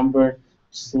credit card number.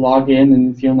 Just log in,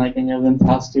 and if you don't like any of them,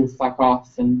 tell us to fuck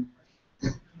off. And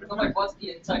so, like, what's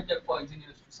the incentive for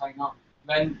engineers to sign up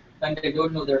when they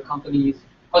don't know their companies?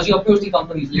 Because you approach the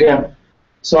companies later. Yeah.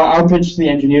 So our pitch to the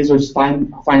engineers was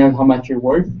find out how much you're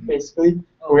worth, basically.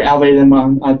 We elevate them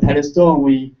on a pedestal, and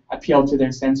we appeal to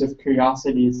their sense of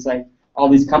curiosity. It's like all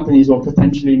these companies will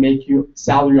potentially make you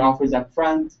salary offers up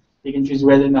front. You can choose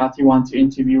whether or not you want to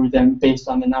interview them based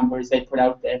on the numbers they put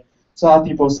out there. So a lot of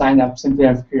people signed up simply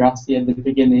out of curiosity at the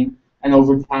beginning, and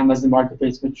over time as the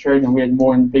marketplace matured and we had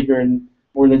more and bigger and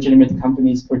more legitimate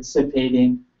companies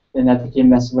participating, then that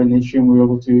became less of an issue, and we were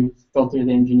able to filter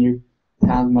the engineer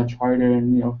talent much harder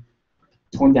and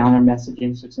tone down our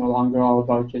messaging, so it's no longer all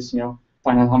about just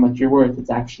find out how much you're worth. It's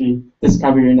actually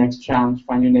discover your next challenge,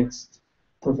 find your next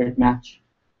perfect match.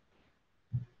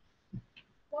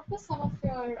 What were some of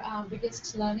your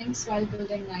biggest learnings while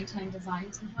building 99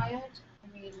 Designs and Hired?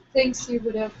 I mean, things you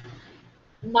would have,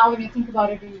 now when you think about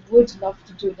it, you would love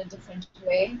to do it in a different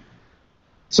way.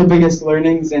 So biggest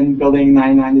learnings in building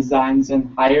 99 Designs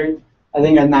and Hired, I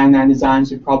think at 99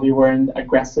 Designs we probably weren't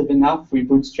aggressive enough. We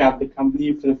bootstrapped the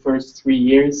company for the first 3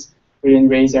 years. We didn't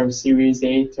raise our Series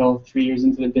A till 3 years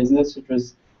into the business, which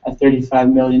was a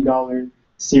 $35 million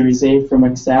Series A from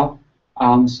Excel.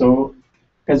 So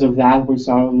because of that, we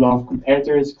saw a lot of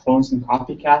competitors, clones and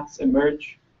copycats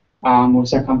emerge. We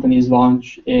saw companies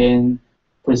launch in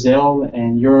Brazil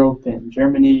and Europe and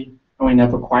Germany. We ended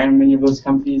up acquiring many of those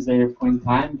companies at a point in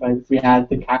time, but if we had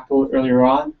the capital earlier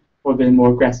on, we've been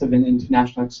more aggressive in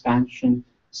international expansion,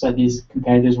 so these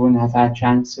competitors wouldn't have had a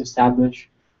chance to establish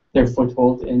their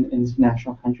foothold in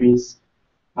international countries.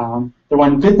 The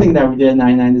one good thing that we did at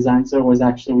 99 Designs though was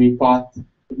actually we bought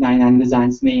 99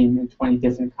 Designs name in 20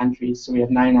 different countries. So we have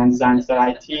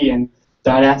 99designs.it and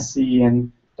 .sc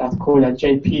and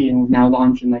 .co.jp, and we've now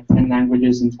launched in like 10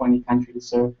 languages in 20 countries.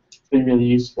 So it's been really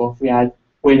useful. If we had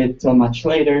waited till much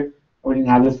later, we didn't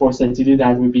have the foresight to do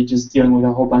that, we'd be just dealing with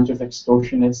a whole bunch of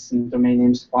extortionists and domain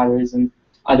name squatters and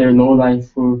other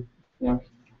lowlife who,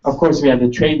 of course we have the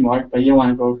trademark, but you don't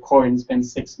want to go to court and spend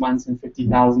 6 months and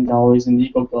 $50,000 in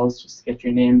legal bills just to get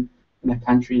your name in a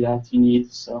country that you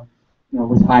need. So,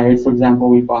 with Hired, for example,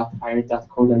 we bought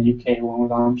hired.co.uk when we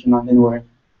launched in London, we're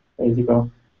ready to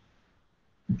go.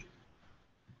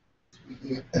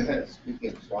 Speaking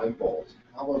of slime balls,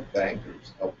 how have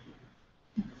bankers helped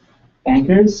you?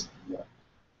 Bankers? Yeah.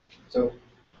 So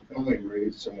you can only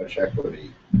raise so much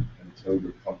equity until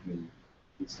your company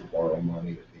needs to borrow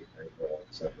money to pay payroll,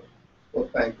 etc. What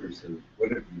have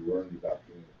you learned about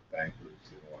being with bankers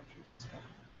who want you?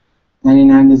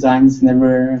 99 Designs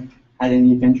never had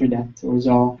any venture debt. It was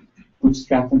all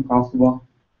bootstrapped and profitable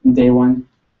from day one.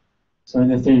 So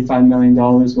the $35 million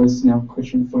was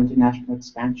cushion for international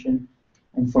expansion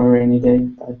and for a rainy day,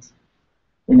 but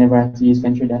we never had to use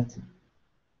venture debt.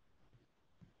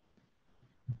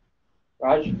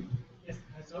 Raj? Yes,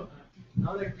 so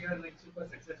now that you are like super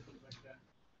successful, but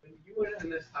when you were in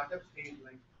the startup stage,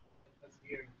 like the first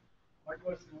year, what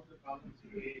were some of the problems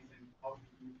you faced and how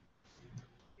did you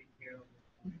take care of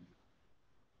it?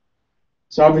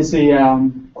 So obviously,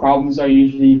 problems are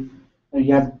usually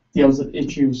you have deals with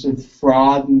issues with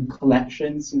fraud and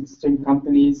collections in certain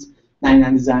companies.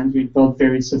 99 Designs, we built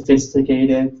very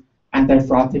sophisticated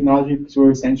anti-fraud technology because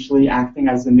we're essentially acting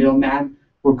as the middleman.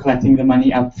 We're collecting the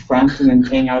money up front and then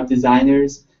paying out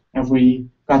designers. And if we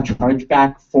got charged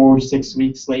back 4 or 6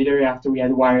 weeks later after we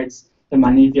had wired the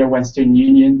money via Western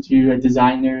Union to a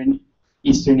designer in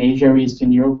Eastern Asia or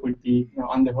Eastern Europe, would be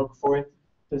on the hook for it.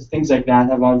 So things like that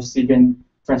have obviously been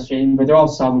frustrating, but they're all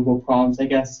solvable problems, I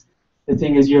guess. The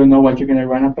thing is, you don't know what you're going to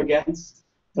run up against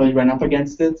until you run up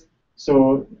against it.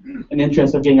 So in the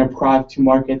interest of getting a product to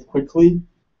market quickly,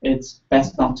 it's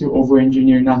best not to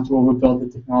over-engineer, not to overbuild the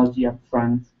technology up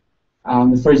front.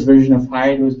 The first version of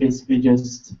Hired was basically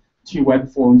just 2 web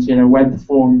forms. You had a web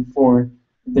form for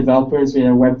developers, we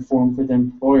had a web form for the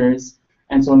employers,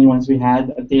 and it's only once we had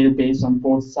a database on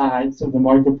both sides of the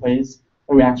marketplace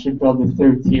that we actually built the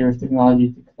 3rd tier of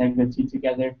technology to connect the 2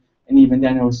 together, and even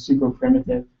then it was super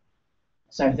primitive.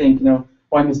 So I think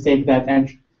one mistake that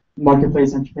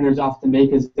marketplace entrepreneurs often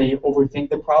make is they overthink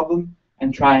the problem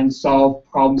and try and solve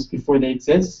problems before they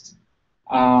exist.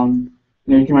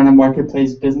 You can run a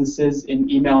marketplace businesses in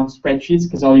email and spreadsheets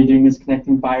because all you're doing is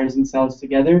connecting buyers and sellers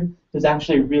together. It's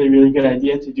actually a really, really good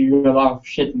idea to do a lot of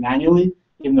shit manually,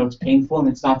 even though it's painful and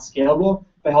it's not scalable,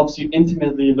 but it helps you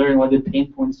intimately learn what the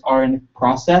pain points are in the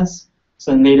process.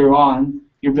 So then later on,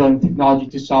 you're building technology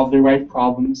to solve the right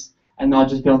problems and not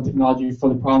just building technology for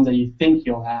the problems that you think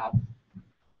you'll have.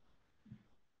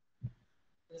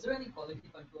 Is there any quality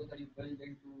control that you build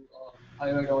into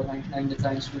Hired or 99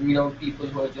 Designs to weed out people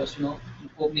who are just,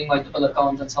 opening multiple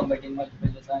accounts and submitting multiple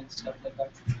designs, stuff like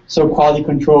that? So quality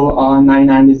control on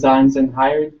 99 Designs and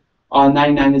Hired. On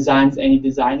 99 Designs, any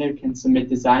designer can submit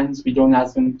designs. We don't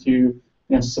ask them to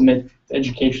submit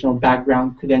educational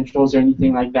background credentials or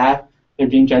anything like that. They're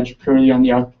being judged purely on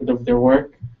the output of their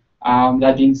work.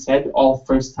 That being said, all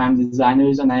first-time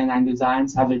designers on 99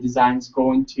 Designs have their designs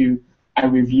go into a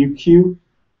review queue,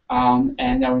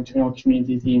 and our internal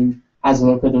community team has a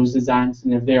look at those designs,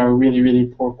 and if they are really, really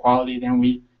poor quality, then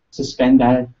we suspend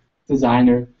that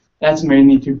designer. That's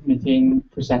mainly to maintain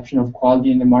perception of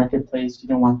quality in the marketplace. You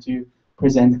don't want to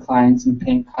present clients and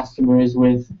paying customers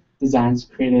with designs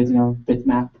created,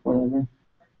 bitmap, whatever.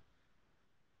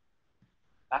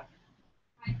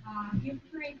 You've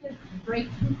created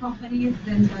breakthrough companies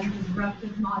and then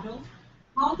disruptive models.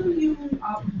 How do you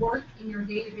work in your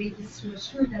databases to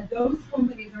assure that those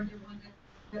companies are the ones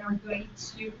that are going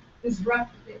to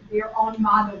disrupt their own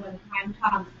model when the time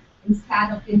comes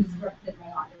instead of being disrupted by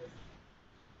others?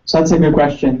 So that's a good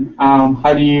question.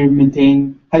 How do you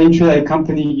ensure that a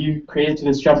company you created to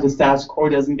disrupt the status quo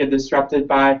doesn't get disrupted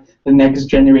by the next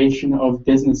generation of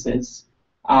businesses?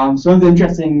 So one of the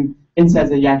interesting insights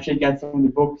that you actually get from the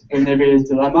book, The Innovator's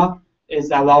Dilemma, is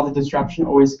that a lot of the disruption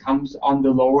always comes on the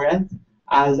lower end.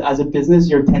 As a business,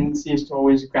 your tendency is to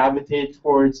always gravitate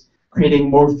towards creating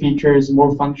more features,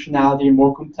 more functionality,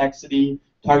 more complexity,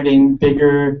 targeting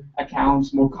bigger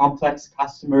accounts, more complex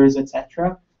customers,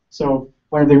 etc. So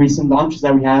one of the recent launches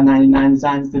that we had, 99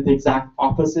 Designs, did the exact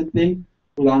opposite thing.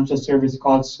 We launched a service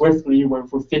called Swiftly, where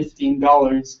for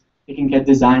 $15, you can get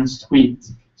designs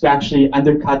tweaked. To actually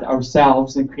undercut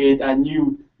ourselves and create a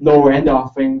new lower-end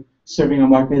offering serving a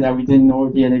market that we didn't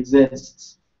know yet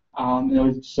exists.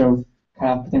 So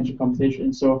kind of potential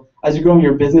competition. So as you grow in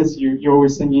your business, you're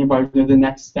always thinking about the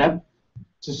next step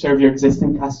to serve your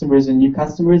existing customers and new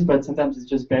customers, but sometimes it's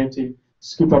just better to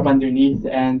scoop up underneath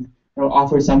and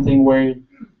offer something where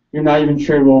you're not even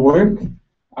sure it will work.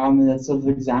 And that's some of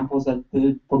the examples that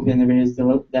the book The Innovator's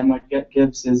Dilemma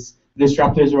gives is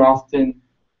disruptors are often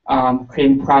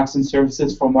creating products and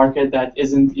services for a market that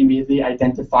isn't immediately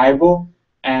identifiable,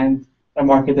 and the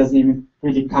market doesn't even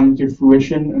really come to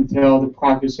fruition until the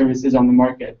product or service is on the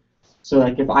market. So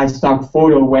like if iStock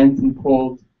Photo went and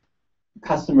polled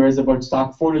customers about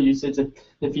stock photo usage,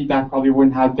 the feedback probably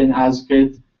wouldn't have been as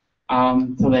good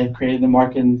until they created the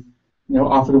market and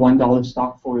offered $1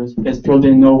 stock photos, because people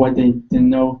didn't know what they didn't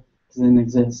know because it didn't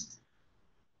exist.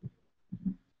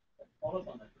 Follow up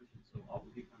on that question. So how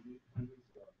would you convince the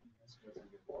investors and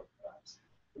your board perhaps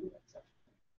to do that such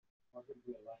thing? How could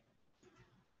we align?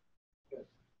 Good.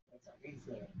 That's against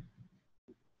the.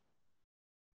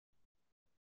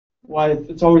 Well,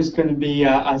 it's always going to be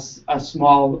a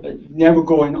small, never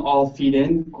go in all feed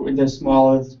in. The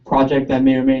smallest project that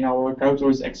may or may not work out is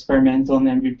always experimental and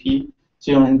MVP.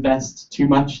 So you don't invest too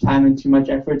much time and too much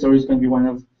effort. It's always going to be one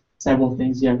of several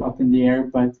things you have up in the air.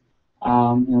 But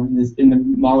in the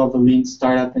model of a lean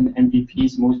startup and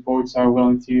MVPs, most boards are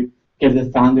willing to give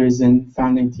the founders and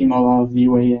founding team a lot of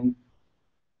leeway in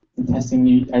testing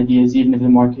new ideas, even if the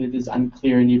market is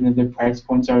unclear and even if the price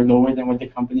points are lower than what the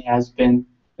company has been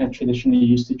traditionally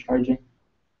used to charging.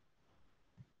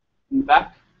 In the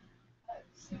back?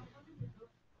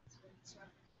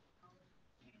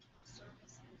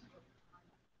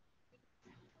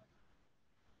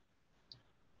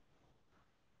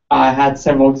 I had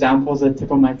several examples at the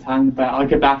tip of my tongue, but I'll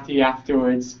get back to you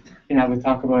afterwards and have a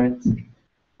talk about it.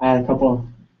 I had a couple.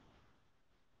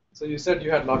 So you said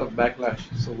you had a lot of backlash.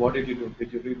 So what did you do?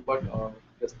 Did you rebut or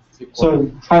just keep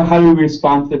quiet? So how do we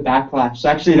respond to the backlash? So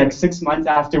actually, like 6 months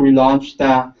after we launched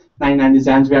 99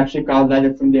 Designs, we actually got a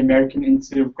letter from the American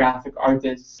Institute of Graphic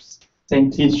Artists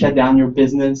saying, please shut down your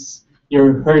business.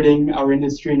 You're hurting our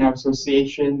industry and our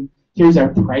association. Here's our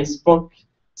price book.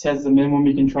 It says the minimum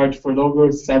you can charge for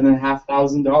logos is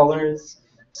 $7,500.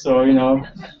 So,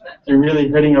 you're really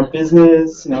hurting our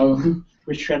business.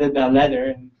 We shredded that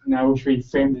letter, and I wish we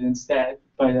framed it instead.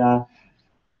 But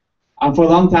for a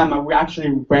long time, we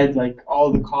actually read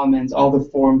all the comments, all the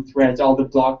forum threads, all the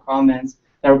blog comments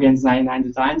that were against 99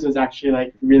 Designs. It was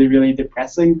actually really, really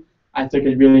depressing. I took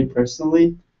it really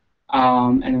personally,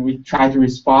 and we tried to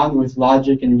respond with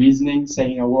logic and reasoning,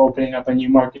 saying, we're opening up a new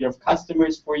market of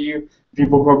customers for you.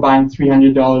 People who are buying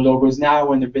 $300 logos now,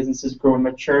 when their businesses grow and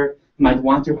mature, might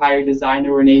want to hire a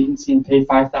designer or an agency and pay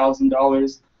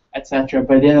 $5,000, etc.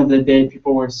 But at the end of the day,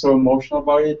 people were so emotional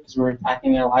about it because we were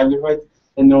attacking their livelihood,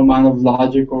 and no amount of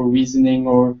logic or reasoning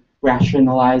or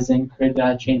rationalizing could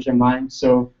change their mind.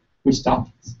 So we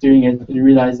stopped doing it because we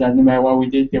realized that no matter what we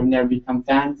did, they would never become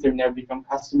fans, they would never become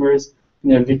customers,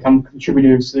 never become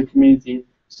contributors to the community.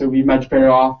 So we'd be much better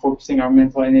off focusing our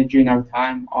mental energy and our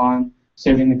time on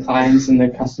serving the clients and the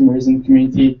customers in the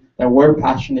community that were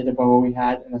passionate about what we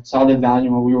had and that saw the value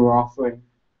in what we were offering.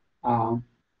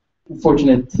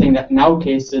 unfortunate thing that in our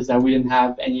case is that we didn't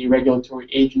have any regulatory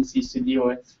agencies to deal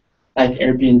with, like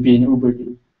Airbnb and Uber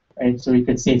do, right? So we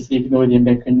could safely ignore them,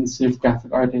 they couldn't sue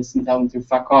graphic artists and tell them to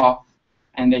fuck off,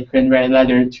 and they couldn't write a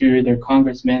letter to their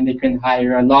congressman, they couldn't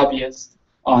hire a lobbyist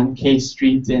on K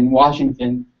Street in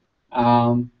Washington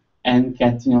and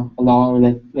get a law or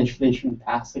legislation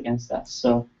passed against us.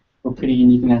 So we're pretty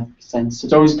unique in that sense. So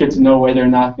it's always good to know whether or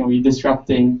not you're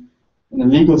disrupting in a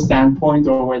legal standpoint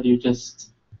or whether you're just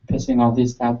pissing off the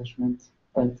establishment.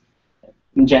 But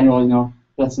in general, the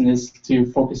lesson is to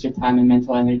focus your time and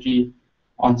mental energy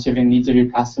on serving the needs of your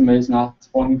customers, not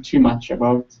worrying too much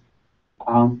about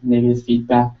negative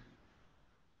feedback.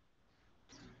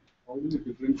 How do you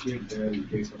differentiate there in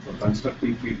case of a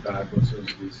constructive feedback versus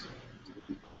this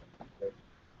that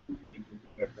people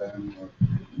get them or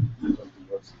something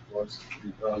what's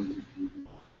internally?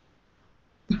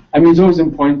 I mean, it's always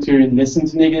important to listen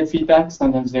to negative feedback.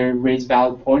 Sometimes they raise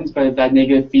valid points, but if that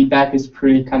negative feedback is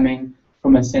purely coming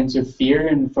from a sense of fear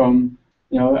and from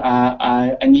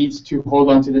a need to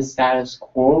hold on to the status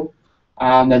quo,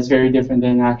 that's very different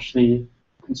than actually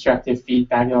constructive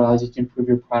feedback that allows you to improve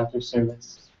your product or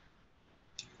service.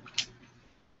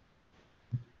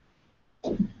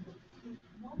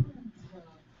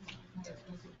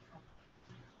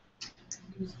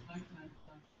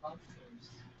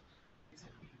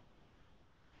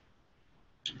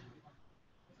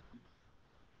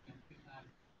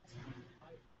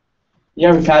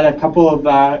 Yeah, we've had a couple of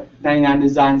 99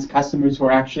 Designs customers who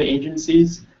are actually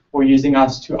agencies who are using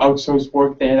us to outsource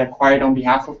work they had acquired on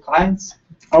behalf of clients.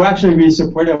 And we're actually really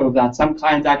supportive of that. Some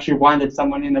clients actually wanted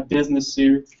someone in a business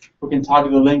suit who can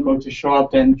toggle the lingo to show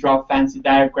up and draw fancy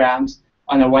diagrams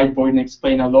on a whiteboard and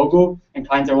explain a logo. And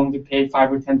clients are willing to pay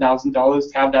 $5,000 or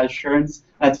 $10,000 to have that assurance,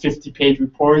 that 50-page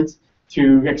report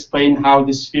to explain how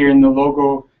the sphere in the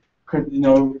logo could,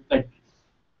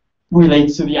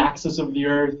 relates to the axis of the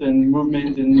Earth and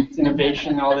movement and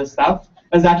innovation and all this stuff.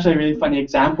 That's actually a really funny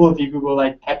example. If you Google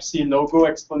Pepsi logo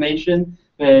explanation,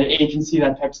 the agency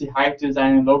that Pepsi hired to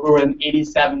design a logo wrote an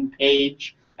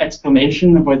 87-page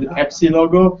explanation about the Pepsi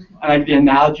logo and the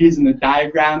analogies and the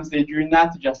diagrams they drew in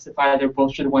that to justify their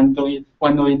bullshit $1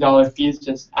 million fees.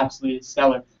 Just absolutely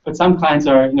stellar. But some clients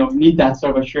need that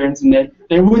sort of assurance, and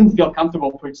they wouldn't feel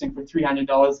comfortable purchasing for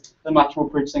 $300. They're much more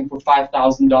purchasing for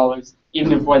 $5,000,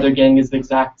 even if what they're getting is the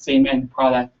exact same end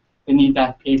product. They need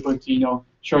that paper to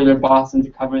show their boss and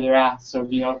to cover their ass. So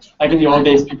like in the old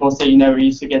days, people say you never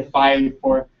used to get fired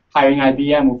for hiring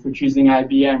IBM or for choosing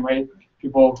IBM, right?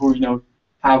 People who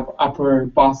have upper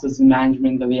bosses and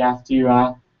management that they have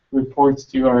to report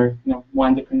to, or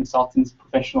want the consultant's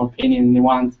professional opinion, and they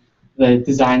want the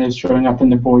designers showing up in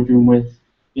the boardroom with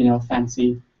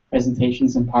fancy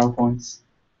presentations and PowerPoints.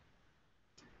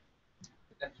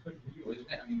 That's good for you,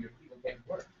 isn't it? I mean, your people get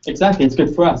work. Exactly, it's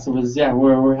good for us. It was,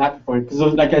 we're happy for it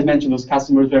because, like I mentioned, those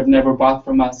customers who have never bought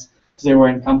from us because they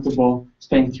weren't comfortable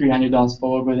spending $300 for a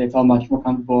logo. They felt much more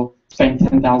comfortable spending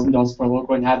 $10,000 for a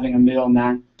logo and having a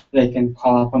middleman they can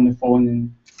call up on the phone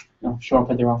and show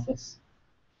up at their office.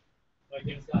 So I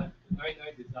guess that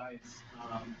 99 Designs,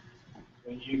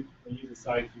 when you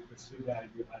decide to pursue that,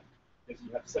 you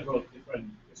have several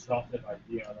different disruptive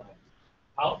ideas.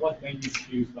 What made you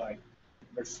choose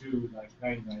pursue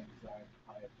 99 Designs?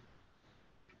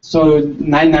 So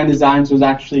 99 Designs was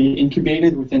actually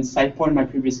incubated within SitePoint, my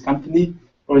previous company.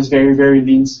 It was very, very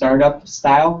lean startup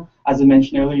style. As I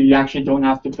mentioned earlier, you actually don't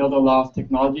have to build a lot of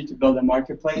technology to build a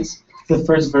marketplace. The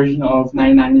first version of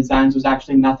 99 Designs was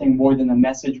actually nothing more than a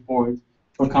message board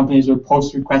where companies would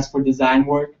post requests for design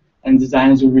work and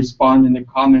designers would respond in the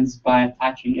comments by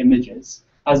attaching images.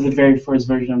 That was the very first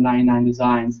version of 99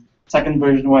 Designs. Second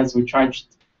version was we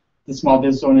charged the small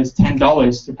business owners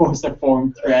 $10 to post a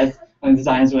forum thread, and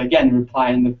designers would again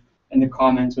reply in the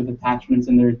comments with attachments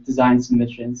and their design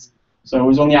submissions. So it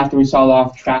was only after we saw a lot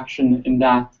of traction in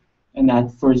that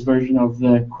first version of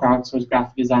the crowdsourced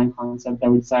graphic design concept that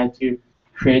we decided to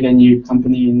create a new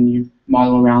company and new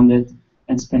model around it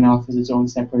and spin off as its own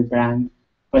separate brand,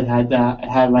 but had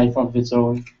a life of its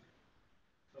own.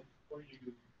 So before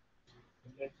you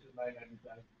get to the 99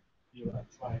 Designs, you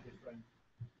try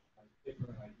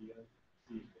different ideas,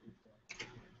 see if it's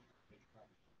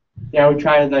Yeah, we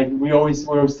tried we always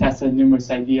tested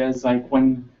numerous ideas.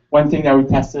 One thing that we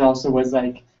tested also was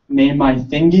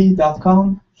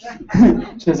namemythingy.com,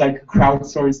 which was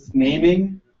crowdsourced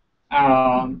naming,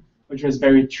 which was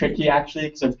very tricky actually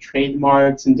because of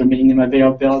trademarks and domain name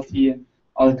availability and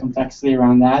all the complexity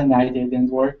around that, and the idea didn't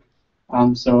work.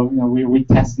 So we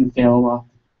test and fail a lot.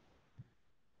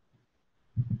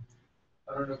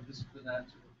 I don't know if this has been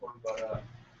answered before, but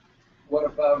what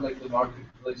about like the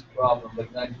marketplace problem,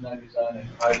 like 99 Design and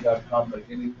Hive.com, like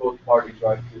you need both parties,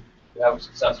 right, to have a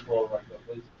successful like a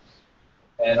business.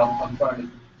 And I'm trying to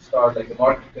start like a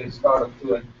marketplace startup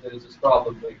too, and there's this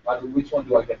problem, like which one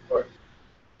do I get first?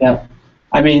 Yeah.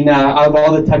 I mean, out of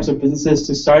all the types of businesses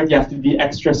to start, you have to be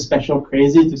extra special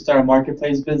crazy to start a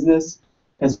marketplace business.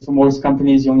 Because for most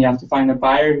companies, you only have to find a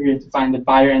buyer, you have to find the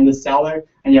buyer and the seller,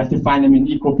 and you have to find them in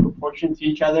equal proportion to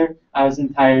each other. This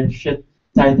entire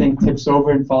thing tips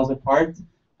over and falls apart.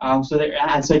 So the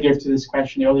answer I gave to this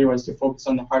question earlier was to focus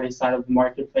on the hardest side of the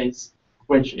marketplace,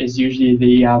 which is usually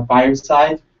the buyer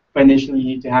side. But initially, you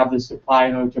need to have the supply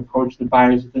in order to approach the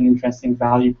buyers with an interesting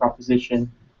value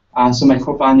proposition. So my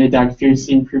co-founder, Doug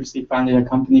Fierstein, previously founded a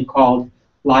company called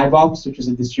LiveOps, which is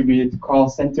a distributed call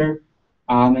center.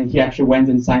 And he actually went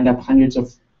and signed up hundreds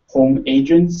of home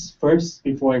agents first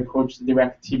before he approached the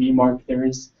direct TV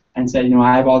marketers and said, you know,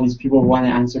 I have all these people who want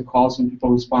to answer calls when people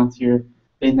respond to your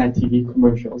late night TV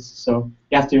commercials. So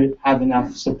you have to have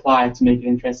enough supply to make it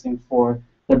interesting for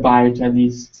the buyer to at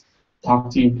least talk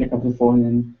to you and pick up the phone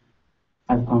and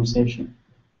have a conversation.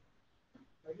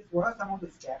 I guess what are some of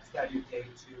the steps that you take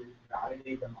to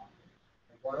validate the market?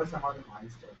 Like what are some of the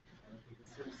milestones?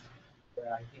 This is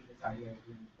where I think this idea is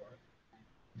going to work.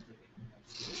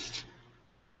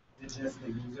 Is it just the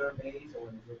user base, or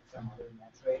is it some other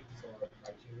metrics or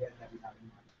criteria that we have in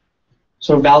mind?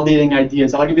 So validating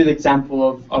ideas. I'll give you the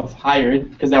example of Hired,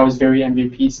 because that was very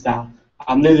MVP style.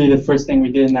 Literally the first thing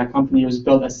we did in that company was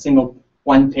build a single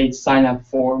one-page sign-up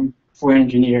form for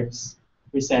engineers.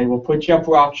 We said, we'll put you up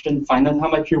for auction, find out how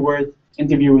much you're worth,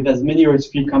 interview with as many or as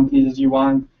few companies as you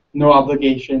want, no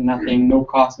obligation, nothing, no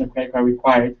cost, no credit card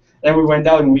required. Then we went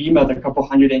out and we emailed a couple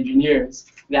hundred engineers.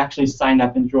 They actually signed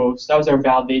up in droves. That was our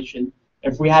validation.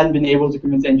 If we hadn't been able to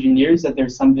convince engineers that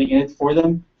there's something in it for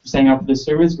them, for signing up for the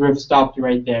service, we would have stopped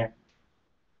right there.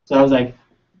 So that was like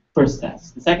first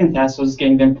test. The second test was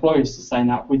getting the employers to sign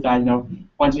up. We thought, you know,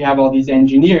 once we have all these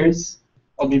engineers,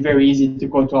 it'll be very easy to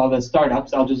go to all the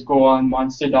startups. I'll just go on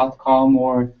monster.com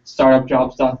or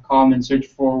startupjobs.com and search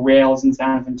for Rails in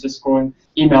San Francisco and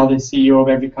email the CEO of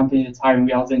every company that's hiring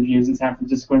Rails engineers in San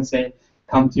Francisco and say,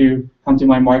 come to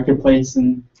my marketplace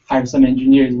and hire some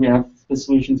engineers. We have the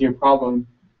solution to your problem.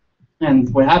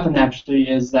 And what happened actually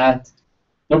is that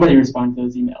nobody responded to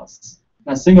those emails.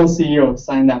 Not a single CEO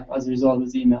signed up as a result of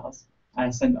those emails. I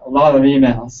sent a lot of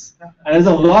emails. And there's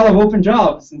a lot of open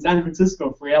jobs in San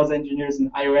Francisco for Rails engineers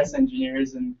and iOS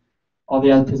engineers and all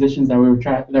the other positions that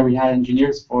we had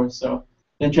engineers for. So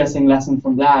the interesting lesson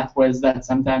from that was that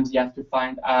sometimes you have to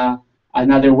find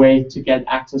another way to get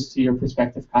access to your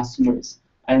prospective customers.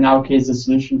 And in our case, the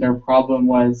solution to our problem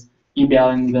was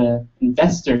emailing the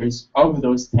investors of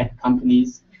those tech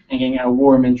companies and getting a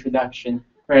warm introduction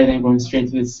rather than going straight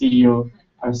to the CEO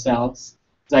ourselves.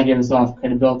 So that gave us a lot of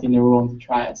credibility and they were willing to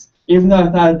try us. Even though I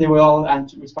thought they would all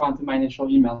respond to my initial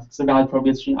emails. Because the value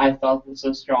proposition I felt was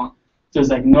so strong. So it was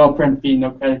like no upfront fee,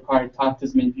 no credit card, talk to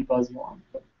as many people as you want.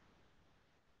 But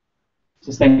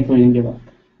just thankfully we didn't give up.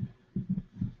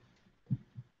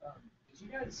 Did you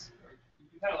guys,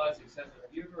 you've had a lot of success,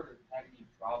 have you ever had any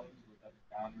problems with other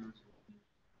founders or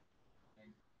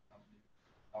anything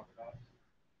talk about?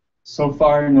 So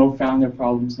far, no founder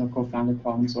problems, no co-founder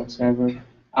problems whatsoever.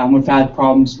 We've had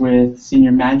problems with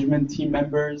senior management team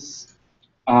members.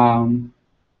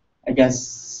 I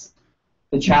guess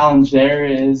the challenge there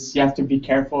is you have to be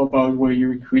careful about where you're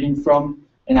recruiting from.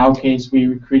 In our case, we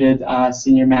recruited a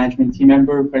senior management team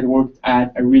member who had worked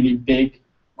at a really big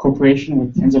corporation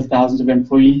with tens of thousands of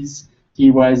employees.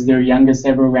 He was their youngest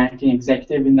ever ranking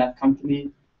executive in that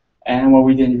company. And what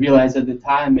we didn't realize at the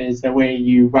time is the way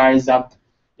you rise up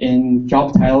in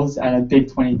job titles at a big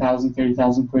 20,000,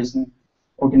 30,000 person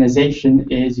organization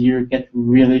is you get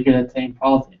really good at playing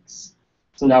politics.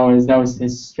 So that was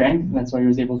his strength, and that's why he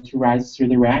was able to rise through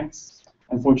the ranks.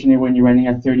 Unfortunately, when you're running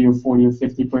a 30 or 40 or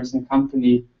 50 person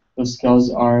company, those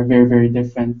skills are very, very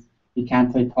different. You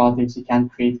can't play politics, you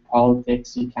can't create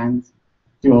politics, you can't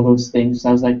do all those things. So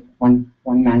that was like one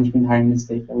management hiring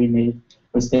mistake that we made,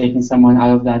 was taking someone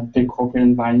out of that big corporate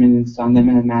environment and installing them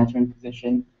in a management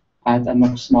position at a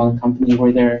much smaller company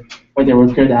where they were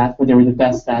good at, what they were the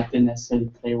best at, didn't necessarily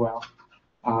play well,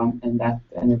 and that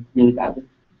ended really badly.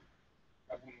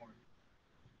 One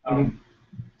more.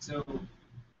 So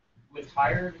with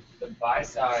Hired, the buy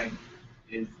side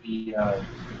is the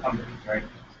company, right?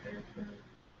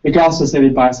 We can also say the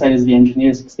buy side is the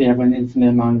engineers because they have an infinite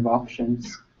amount of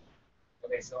options.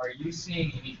 Okay, so are you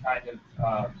seeing any kind of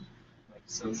like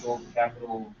social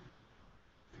capital?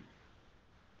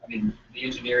 I mean, the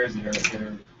engineers that are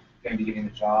going to be getting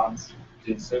the jobs,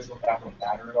 did social capital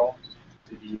matter at all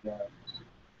to the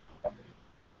company?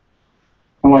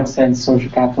 what sense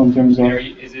social capital in terms of?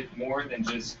 Is it more than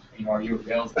just, are you a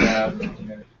sales dev,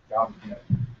 job,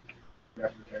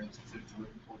 representatives, would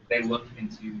they look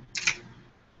into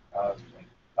like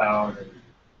cloud or something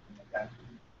like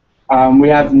that? We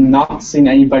have not seen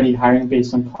anybody hiring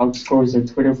based on cloud scores or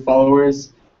Twitter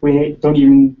followers. We don't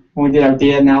even, when we did our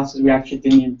data analysis, we actually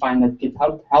didn't even find that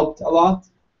GitHub helped a lot.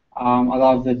 A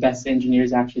lot of the best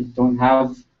engineers actually don't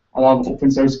have a lot of open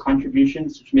source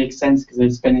contributions, which makes sense because they're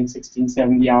spending 16,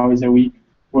 70 hours a week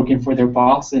working for their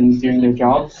boss and doing their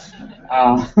job.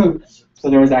 So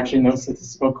there was actually no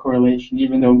statistical correlation,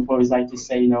 even though employees like to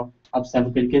say, I'll just have a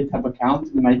good GitHub account.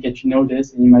 It might get you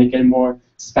noticed, and you might get more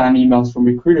spam emails from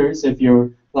recruiters if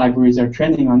your libraries are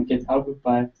trending on GitHub,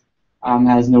 but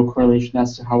has no correlation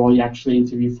as to how well you actually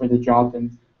interview for the job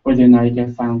and whether or not you get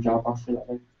a final job offer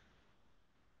letter.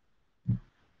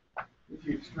 If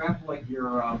you extrapolate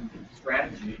your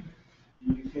strategy,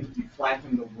 do you think you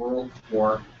flatten the world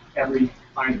for every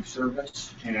kind of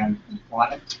service and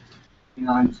product?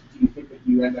 And do you think that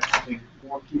you end up having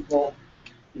more people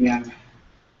in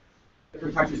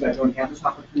different countries that don't have this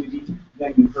opportunity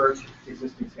than you hurt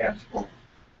existing status quo?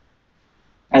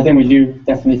 I think we do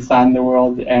definitely flatten the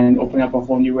world and open up a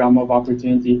whole new realm of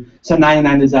opportunity. So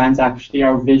 99 Designs, actually,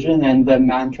 our vision and the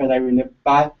mantra that we live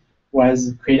by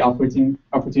was create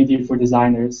opportunity for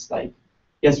designers. Like,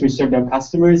 yes, we served our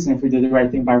customers, and if we did the right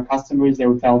thing by our customers, they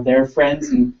would tell their friends,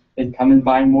 and they'd come and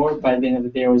buy more. But at the end of the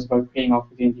day, it was about creating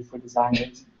opportunity for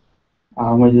designers.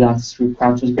 Whether that's through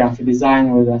crowdsourced graphic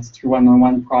design, whether that's through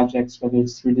one-on-one projects, whether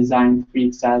it's through design,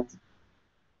 tweaks,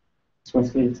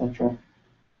 Swiftly, etc.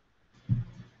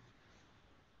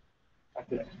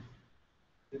 Did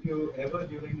you ever,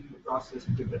 during the process,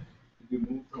 pivot? Did you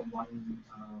move from one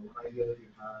idea that you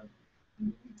had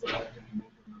and go back and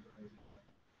move to another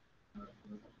idea?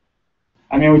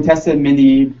 I mean, we tested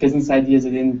many business ideas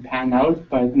that didn't pan out,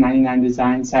 but 99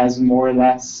 Designs has more or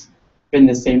less been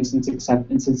the same since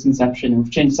inception.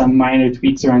 We've changed some minor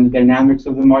tweaks around the dynamics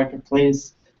of the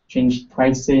marketplace, changed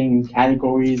pricing and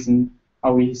categories and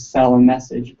how we sell a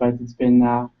message, but it's been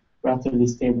relatively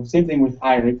stable. Same thing with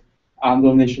Hired.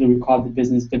 Though initially we called the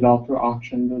business developer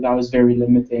auction, though that was very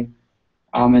limiting.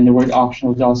 And the word auction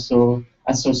was also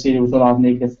associated with a lot of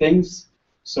negative things.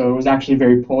 So it was actually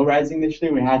very polarizing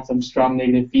initially. We had some strong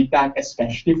negative feedback,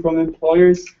 especially from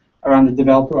employers, around the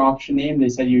developer auction name. They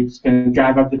said you're just going to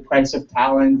drive up the price of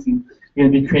talent, and you're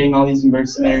going to be creating all these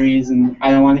mercenaries, and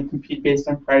I don't want to compete based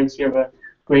on price. We have a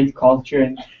great culture,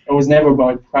 and it was never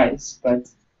about price, but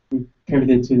we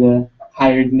pivoted to the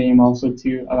Hired name also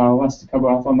to allow us to cover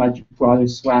off a much broader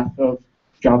swath of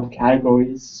job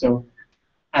categories. So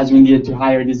as we needed to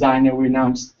hire a designer, we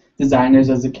announced designers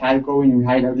as a category, and we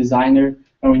hired our designer,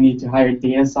 and we need to hire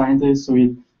data scientists, so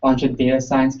we launched a data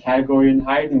science category in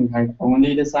Hired, and we hired only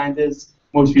data scientists.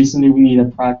 Most recently, we need a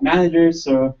product manager,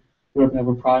 so we opened up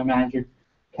a product manager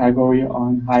category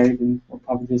on Hired, and we'll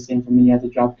probably do the same for many other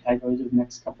job categories over the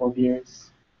next couple of years.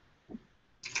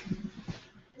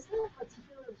 Is there a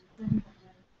particular reason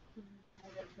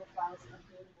candidate profiles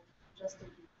available just a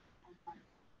week on Hired?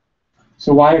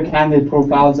 So why are candidate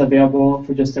profiles available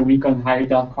for just a week on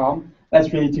Hired.com?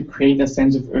 That's really to create a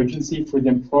sense of urgency for the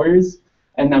employers.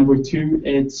 And number two,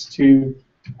 it's to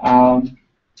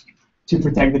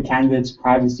protect the candidate's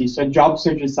privacy. So job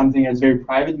search is something that's very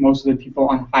private. Most of the people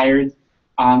on Hired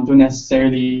don't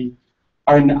necessarily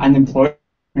are unemployed,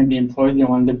 currently employed. They don't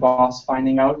want their boss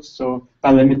finding out. So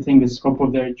by limiting the scope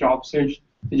of their job search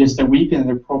to just a week and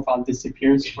their profile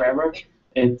disappears forever,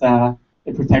 it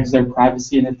protects their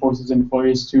privacy, and it forces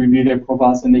employers to review their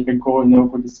profiles and make a go or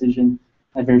no-go decision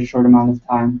in a very short amount of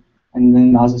time. And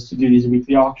then allows us to do these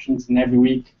weekly auctions, and every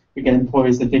week we get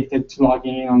employees addicted to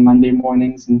logging in on Monday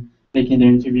mornings and making their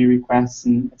interview requests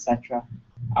and etc.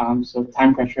 So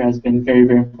time pressure has been very,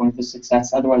 very important to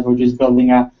success. Otherwise, we're just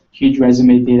building a huge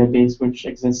resume database which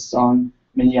exists on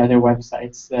many other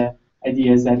websites. The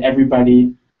idea is that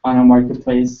everybody on a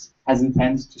marketplace has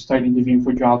intent to start interviewing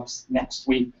for jobs next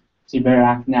week. So you better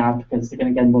act now because they're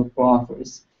going to get multiple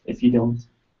offers if you don't.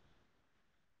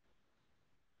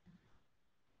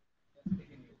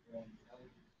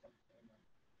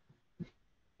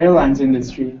 Airlines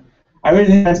industry. I read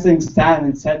an interesting stat,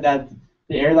 and it said that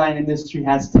the airline industry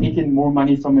has taken more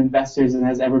money from investors than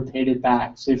has ever paid it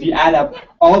back. So if you add up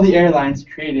all the airlines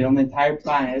created on the entire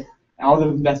planet, and all the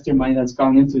investor money that's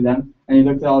gone into them, and you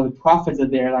look at all the profits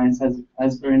that the airlines has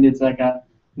earned, it's like a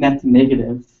net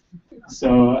negative.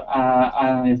 So I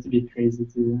don't have to be crazy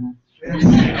to do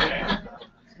that.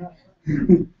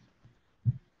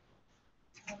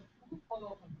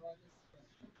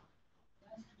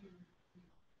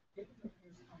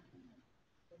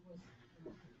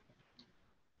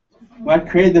 When I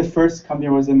created the first company,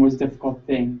 was the most difficult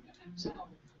thing. So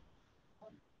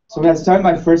when I started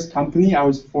my first company, I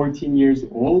was 14 years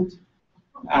old.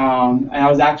 And I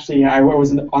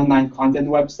was an online content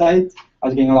website. I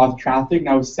was getting a lot of traffic, and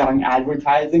I was selling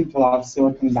advertising to a lot of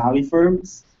Silicon Valley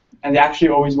firms. And they actually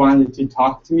always wanted to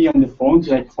talk to me on the phone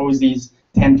to like close these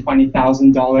 $10,000,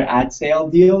 $20,000 ad sale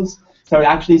deals. So I would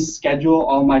actually schedule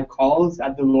all my calls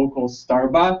at the local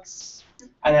Starbucks.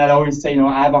 And I'd always say,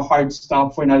 I have a hard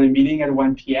stop for another meeting at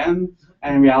 1 p.m.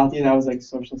 And in reality, that was like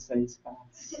social studies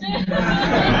class.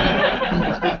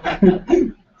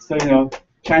 So,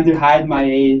 trying to hide my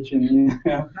age and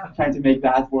trying to make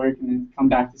that work, and then come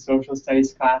back to social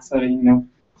studies class, so that,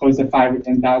 close a $5,000 or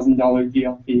 $10,000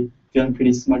 deal, be feeling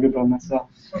pretty smug about myself.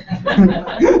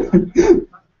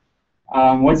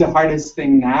 What's the hardest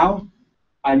thing now?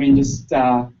 I mean, just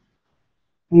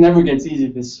never gets easy.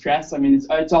 The stress. I mean,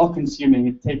 it's all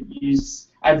consuming.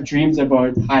 I have dreams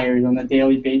about hires on a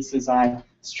daily basis. I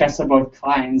stress about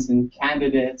clients and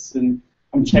candidates, and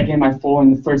I'm checking my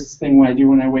phone the first thing I do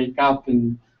when I wake up,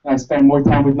 and I spend more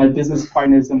time with my business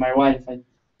partners than my wife. I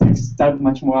text that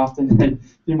much more often than I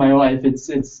do my wife.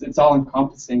 It's all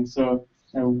encompassing. So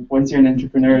once you're an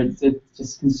entrepreneur, it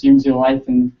just consumes your life,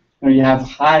 and you have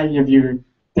your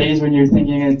days when you're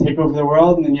thinking you're going to take over the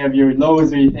world, and then you have your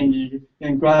lows where you think you're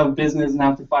going to grow out of business and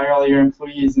have to fire all your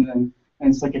employees, and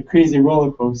it's like a crazy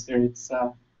roller coaster. It's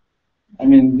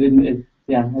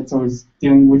it's always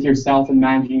dealing with yourself and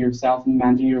managing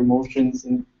your emotions,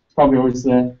 and it's probably always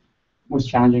the most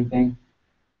challenging thing.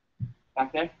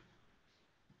 Back there?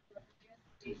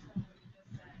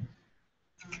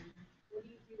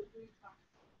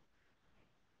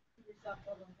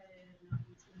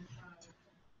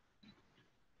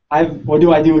 What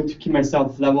do I do to keep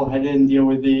myself level-headed and deal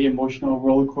with the emotional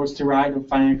roller coaster ride of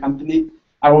finding a company?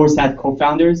 I've always had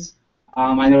co-founders.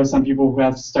 I know some people who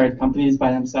have started companies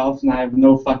by themselves, and I have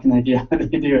no fucking idea how they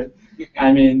do it.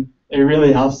 I mean, it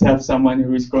really helps to have someone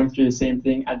who's going through the same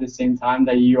thing at the same time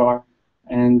that you are,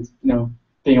 and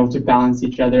being able to balance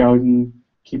each other out and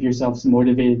keep yourselves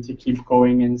motivated to keep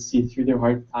going and see through their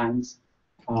hard times.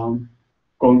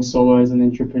 Going solo as an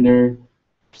entrepreneur,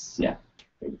 very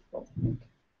difficult, I think.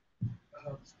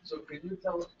 So can you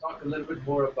talk a little bit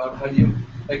more about how you,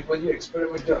 when you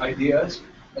experiment your ideas,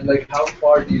 and how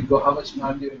far do you go, how much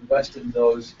time do you invest in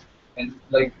those, and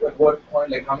at what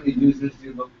point, how many users do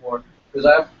you look for? Because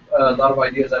I have a lot of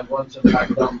ideas. I've won some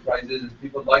hackathon prizes, and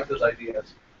people like those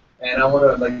ideas, and I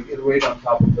want to iterate on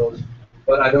top of those,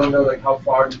 but I don't know how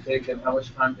far to take and how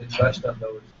much time to invest on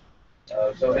those.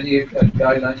 So any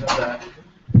guidelines on that?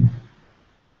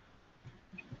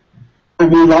 I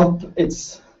mean,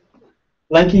 it's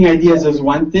liking ideas is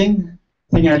one thing.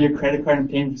 Taking out your credit card and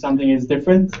paying for something is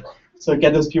different. So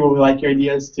get those people who like your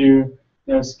ideas to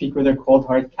speak with their cold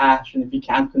hard cash, and if you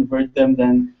can't convert them,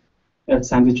 then it's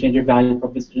time to change your value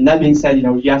proposition. That being said,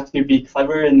 you have to be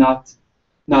clever and not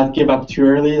give up too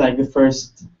early. Like the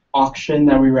first auction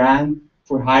that we ran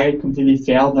for Hired completely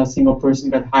failed. Not a single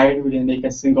person got hired. We didn't make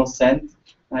a single cent.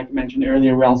 Like I mentioned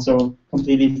earlier, we also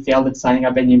completely failed at signing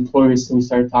up any employers, so we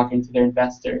started talking to their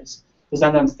investors. So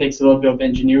sometimes it takes a little bit of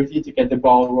ingenuity to get the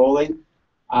ball rolling.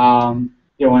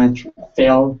 You don't want to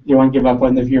fail. You don't want to give up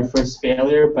on your first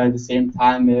failure, but at the same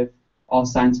time, if all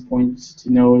signs point to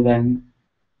no, then.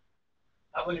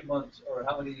 How many months or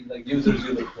how many users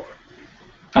you look for?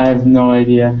 I have no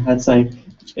idea. That's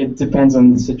it depends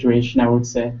on the situation, I would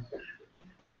say.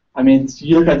 I mean,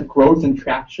 you look at growth and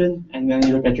traction, and then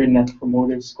you look at your net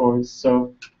promoter scores.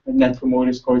 So the net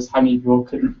promoter scores, how many people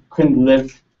couldn't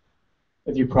live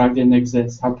if your product didn't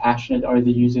exist? How passionate are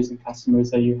the users and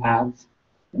customers that you have?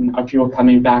 And are people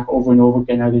coming back over and over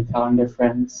again? Are they telling their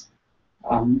friends?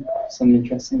 Some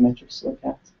interesting metrics to look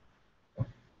at.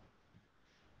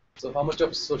 So how much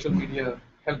of social media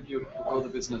helped you to grow the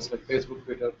business, like Facebook,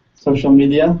 Twitter? Social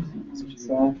media?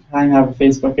 So I have a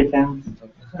Facebook account.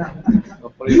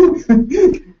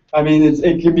 I mean,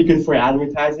 it can be good for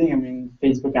advertising. I mean,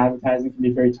 Facebook advertising can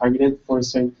be very targeted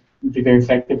can be very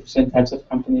effective for certain types of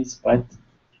companies, but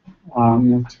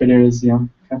Twitter is kind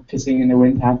of pissing in the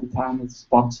wind half the time. It's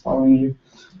bots following you.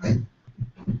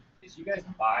 Did you guys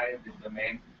buy the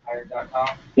domain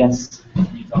hired.com? Yes. Can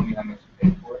you tell me how much you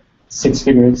paid for it? 6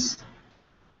 figures.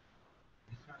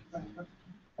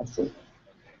 That's it.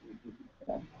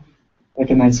 Like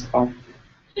a nice car.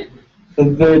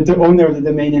 The owner of the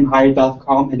domain name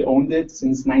hired.com had owned it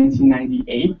since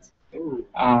 1998.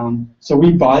 So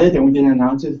we bought it and we didn't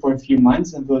announce it for a few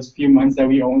months. And for those few months that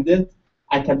we owned it,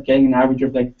 I kept getting an average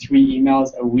of 3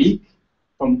 emails a week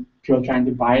from people trying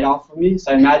to buy it off of me.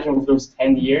 So I imagine over those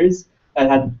 10 years, I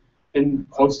had been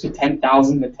close to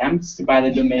 10,000 attempts to buy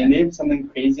the domain name, something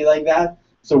crazy like that.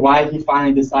 So why he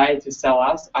finally decided to sell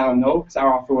us, I don't know, because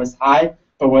our offer was high,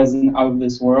 but wasn't out of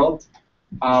this world.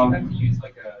 You have to use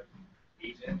like a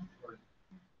agent, or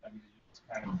I mean, you just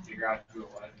kind of figure out who it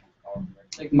was and call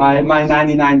them. My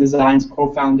 99 Designs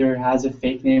co-founder has a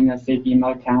fake name and a fake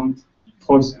email account,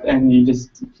 and he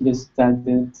just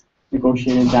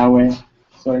negotiate it that way.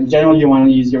 So in general, you want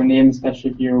to use your name,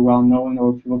 especially if you're well known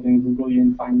or people can Google you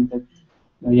and find that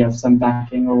you have some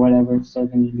backing or whatever. So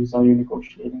then you lose all your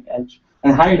negotiating edge.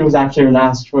 And Hired was actually our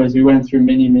last choice. We went through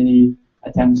many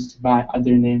attempts to buy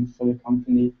other names for the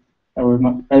company that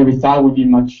we thought would be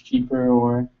much cheaper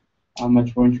or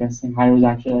much more interesting. Hired was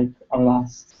actually like our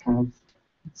last kind of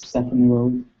step in the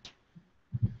road.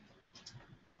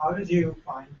 How did you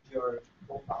find your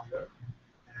co-founder,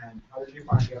 and how did you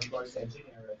find your first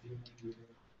engineer assuming you would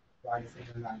write a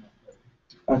single line of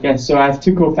code? Okay, so I have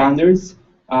two co-founders.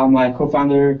 My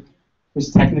co-founder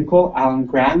who's technical, Alan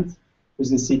Grant, who's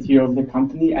the CTO of the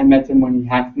company. I met him when he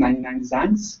hacked 99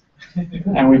 Designs,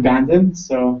 and we banned him.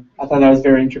 So I thought that was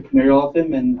very entrepreneurial of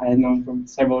him, and I had known him for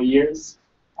several years.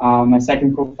 My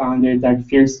second co-founder, Doug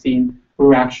Fierstein, we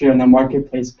were actually on a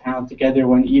marketplace panel together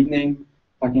one evening,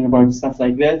 talking about stuff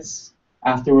like this.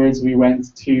 Afterwards, we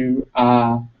went to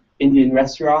an Indian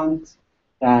restaurant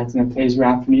that plays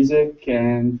rap music,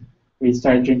 and we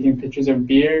started drinking pitchers of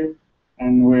beer,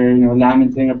 and we're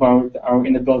lamenting about our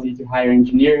inability to hire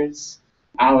engineers.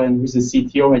 Alan, who's the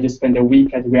CTO, had just spent a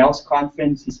week at Rails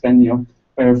conference. He spent over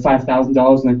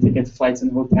 $5,000 on tickets, flights,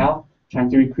 and hotel, trying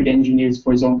to recruit engineers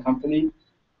for his own company.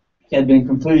 He had been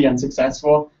completely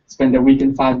unsuccessful. Spent a week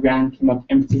and $5,000, came up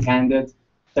empty-handed.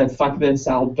 Said, "Fuck this!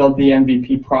 I'll build the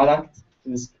MVP product.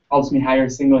 This helps me hire a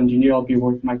single engineer. It'll be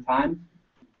worth my time."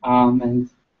 And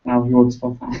now he works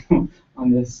full time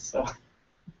on this. So,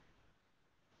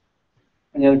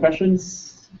 any other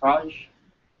questions, Raj?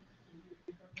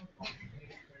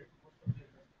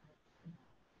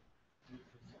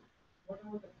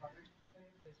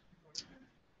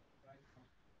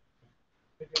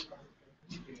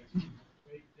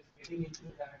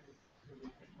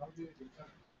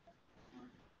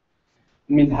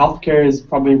 I mean, healthcare is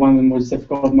probably one of the most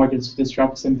difficult markets to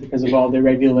disrupt simply because of all the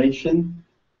regulation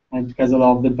and because a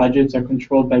lot of the budgets are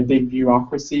controlled by big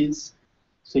bureaucracies.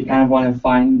 So you kind of want to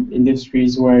find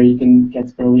industries where you can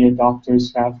get early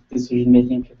adopters who have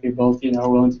decision-making capability and are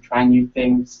willing to try new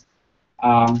things.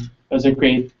 There was a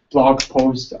great blog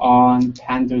post on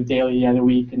Pando Daily the other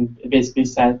week, and it basically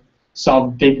said,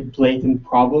 solve big, blatant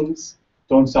problems.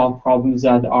 Don't solve problems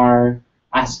that are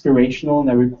aspirational and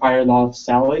that require a lot of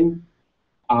selling.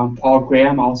 Paul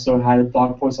Graham also had a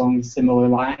blog post along similar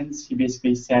lines. He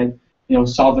basically said,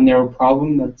 solve a narrow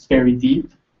problem that's very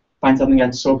deep. Find something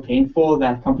that's so painful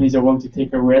that companies are willing to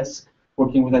take a risk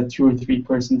working with a 2 or 3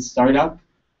 person startup.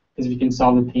 Because if you can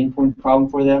solve the pain point problem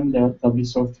for them, they'll be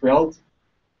so thrilled.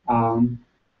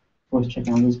 Worth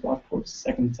checking out those blog posts.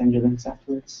 I can send you links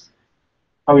afterwards.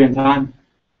 Are we on time?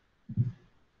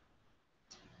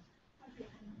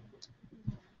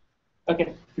 Okay,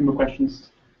 a few more questions.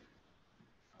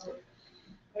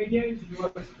 Idea is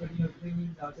yours when you're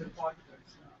bringing the other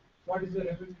partners. What is the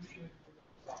revenue share?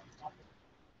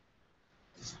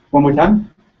 One more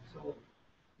time? So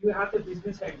you have the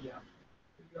business idea.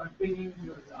 You are bringing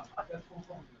your other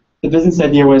co-founders. The business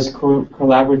idea was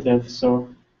collaborative, so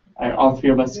all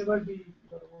three of us. Never be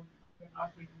your own. You're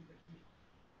not bringing the team.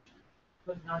 It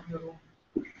was not your own.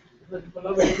 It was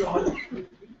collaborative.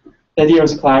 The idea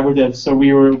was collaborative, so I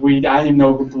didn't even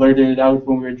know who blurted it out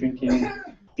when we were drinking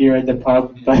beer at the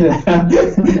pub, but I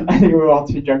think we were all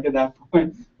too drunk at that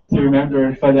point to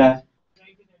remember. But at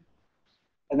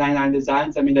 99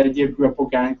 Designs, I mean, the idea grew up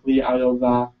organically out of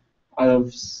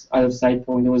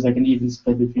SitePoint. It was like an even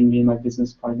split between me and my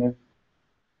business partner.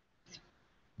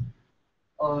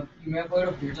 You may have heard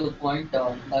of Digital Point,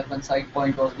 like when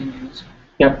SitePoint was being used.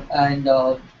 Yep. And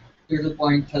Digital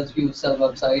Point helps you sell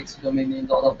websites, domain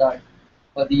names, all of that.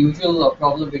 But the usual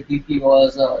problem with DP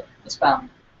was the spam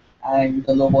and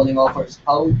the low volume offers.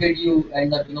 How did you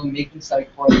end up, making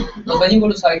SitePoint? Because when you go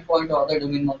to SitePoint or other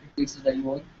domain marketplaces that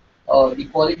you own, the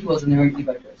quality was inherently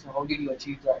better. So how did you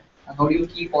achieve that? And how do you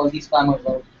keep all these spammers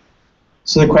out?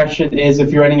 So the question is,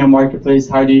 if you're running a marketplace,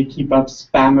 how do you keep up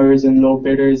spammers and low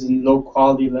bidders and low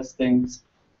quality listings?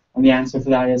 And the answer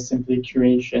for that is simply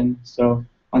curation. So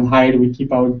on Hired, we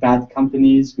keep out bad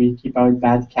companies, we keep out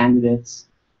bad candidates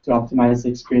to optimize the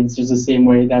experience. Just the same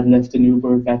way that Lyft and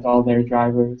Uber vet all their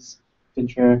drivers to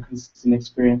ensure a consistent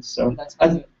experience. So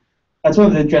that's one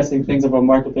of the interesting things about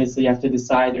marketplace that you have to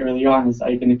decide early on is,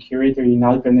 are you going to curate or are you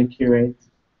not going to curate?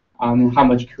 And how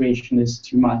much curation is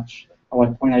too much? At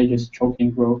what point are you just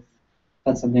choking growth?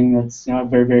 That's something that's a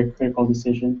very, very critical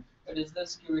decision. But is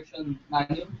this curation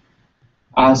manual?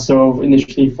 So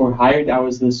initially for hired, I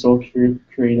was the sole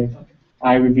curator. Okay.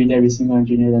 I reviewed every single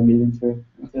engineer that made into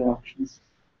the auctions.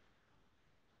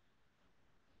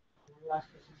 Last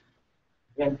question.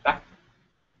 Yeah, back.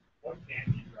 What can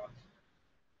be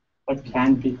crowdsourced? What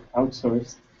can be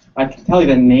crowdsourced? I can tell you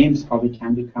the names probably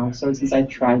can be crowdsourced since I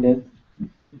tried it.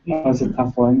 That was a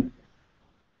tough one.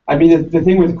 I mean, the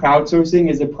thing with crowdsourcing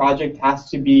is the project has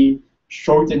to be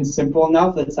short and simple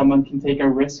enough that someone can take a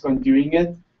risk on doing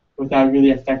it without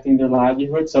really affecting their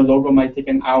livelihood. So a logo might take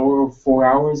an hour or 4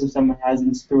 hours if someone has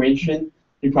inspiration.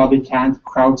 You probably can't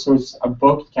crowdsource a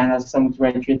book. You can't ask someone to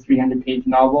write you a 300-page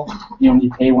novel. You only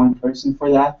pay one person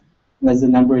for that, unless the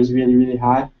number is really, really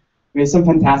high. There's some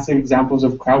fantastic examples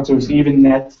of crowdsourcing. Even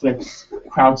Netflix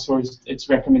crowdsourced its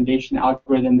recommendation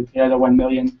algorithm to pay out a $1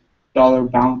 million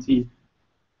bounty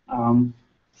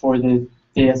for the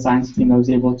data science team that was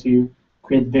able to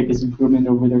create the biggest improvement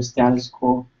over their status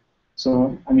quo.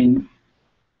 So, I mean,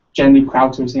 generally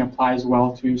crowdsourcing applies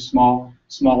well to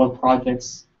smaller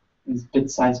projects,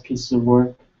 bit-sized pieces of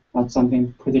work, not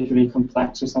something particularly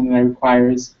complex or something that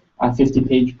requires a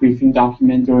 50-page briefing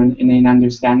document or an innate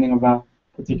understanding of a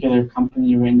particular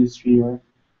company or industry. Or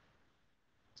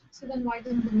so then why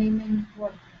didn't the naming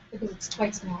work? Because it's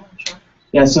quite small and short.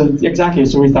 Yeah, so exactly.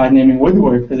 So we thought naming would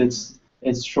work because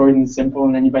it's short and simple,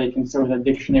 and anybody can start with a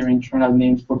dictionary and turn out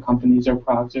names for companies or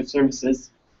products or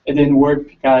services. It didn't work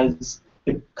because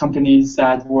the companies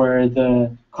that were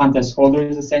the contest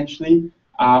holders, essentially,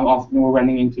 often were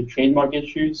running into trademark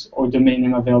issues or domain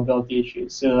name availability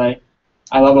issues. So, like,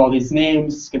 I love all these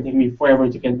names. It's going to take me forever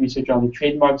to get research on the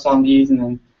trademarks on these, and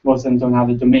then most of them don't have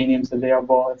the domain names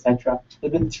available, etc.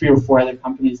 There's been 3 or 4 other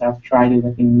companies that have tried it.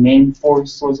 I think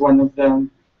Nameforce was one of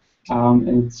them,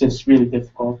 and it's just really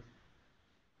difficult.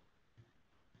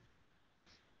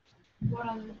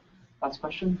 Last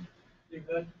question? You've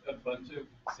had a bunch of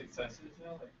successes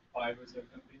now, like 5 or so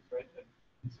companies, right, that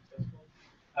have been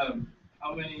successful.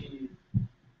 How many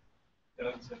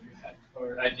dubs have you had,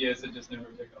 or ideas that just never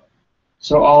took off?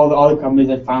 So all the companies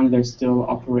I found, they're still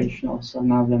operational, so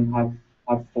none of them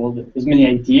have folded. There's many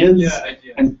ideas, yeah,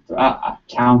 ideas. And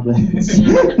countless.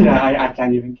 Yeah, I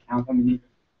can't even count how many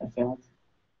I failed.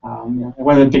 Yeah.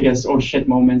 One of the biggest oh shit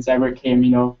moments ever came,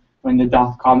 when the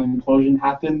 .com implosion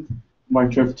happened,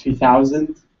 March of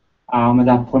 2000. At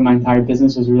that point, my entire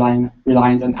business was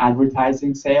reliant on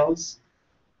advertising sales,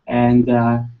 and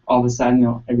all of a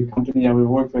sudden, every company that we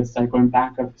worked with started going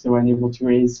bankrupt because they weren't able to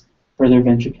raise further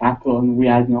venture capital. And we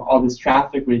had, all this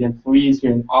traffic, we had employees, we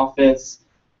had an office.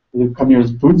 The company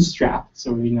was bootstrapped,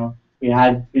 so we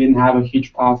didn't have a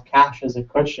huge pile of cash as a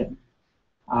cushion.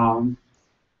 That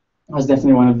was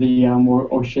definitely one of the more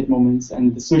oh shit moments.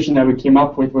 And the solution that we came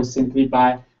up with was simply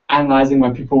by analyzing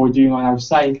what people were doing on our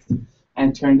site.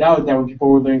 And it turned out that when people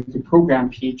were learning to program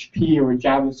PHP or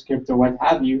JavaScript or what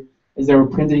have you, is they were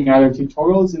printing out their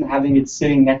tutorials and having it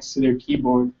sitting next to their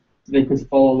keyboard so they could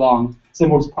follow along. So the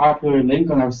most popular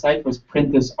link on our site was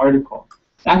print this article.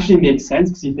 It actually makes sense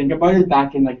because you think about it,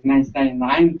 back in like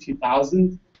 1999,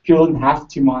 2000, people didn't have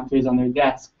 2 monitors on their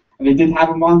desk. And they did have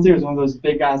a monitor, it was one of those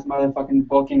big-ass motherfucking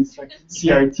bulking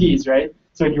CRTs, right?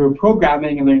 So when you were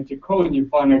programming and learning to code and you were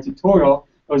following a tutorial,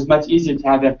 it was much easier to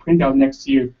have that printout next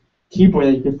to your keyboard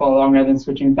that you could follow along rather than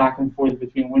switching back and forth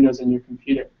between Windows and your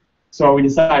computer. So what we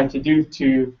decided to do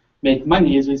to make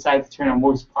money is we decided to turn our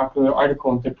most popular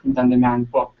article into a print-on-demand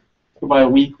book. It took about a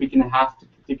week and a half to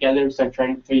put together. We started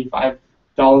charging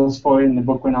 $35 for it, and the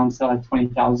book went on sale at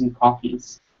 20,000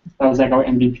 copies. That was like our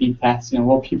MVP test.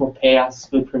 Will people pay us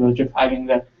for the privilege of having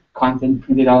the content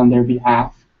printed out on their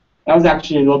behalf? That was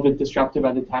actually a little bit disruptive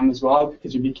at the time as well,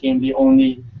 because we became the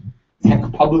only tech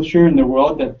publisher in the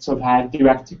world that sort of had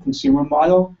direct-to-consumer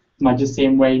model. Not just the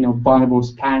same way,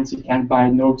 Bonobos pants you can't buy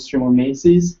at Nordstrom or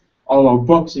Macy's. All our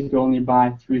books you could only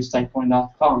buy through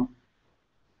SitePoint.com.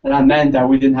 And that meant that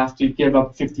we didn't have to give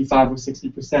up 55 or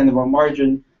 60% of our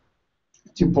margin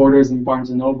to Borders and Barnes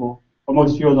 & Noble. What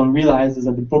most people don't realize is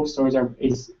that the bookstores are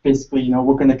basically,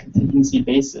 work on a contingency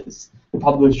basis. The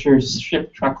publishers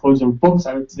ship truckloads of books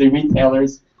out to the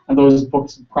retailers, and those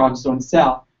books and products don't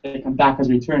sell. They come back as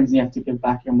returns, and you have to give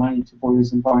back your money to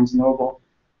Borders and Barnes & Noble.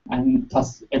 And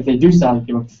plus, if they do sell, you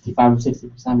give up 55 or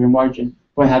 60% of your margin.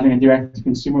 By having a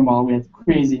direct-to-consumer model, we had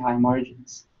crazy high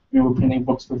margins. We were printing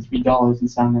books for $3 and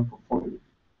selling them for $40.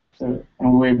 So,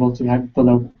 and we were able to build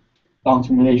a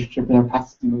long-term relationship with our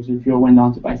customers. If people went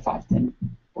on to buy 5, 10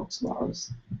 books of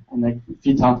ours. And if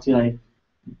you talk to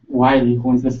Wiley, who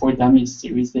owns the For Dummies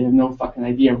series, they have no fucking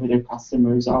idea who their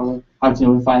customers are or how to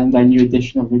notify them that a new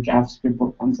edition of their JavaScript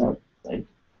book comes out. Like,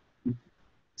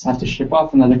 just have to ship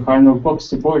off another carton of books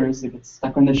to Borders. They get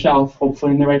stuck on the shelf,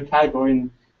 hopefully in the right category,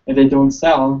 and if they don't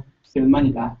sell, give the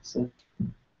money back. So,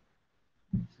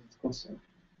 let's go, sir.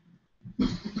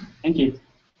 Thank you.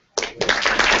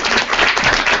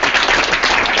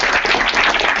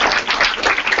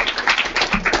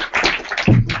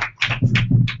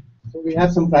 So we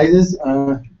have some prizes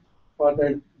for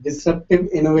the disruptive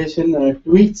innovation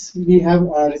tweets we have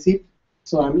received.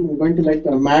 So I'm going to let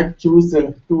Matt choose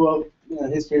two of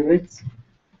his favorites.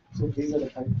 So these are the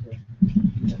five.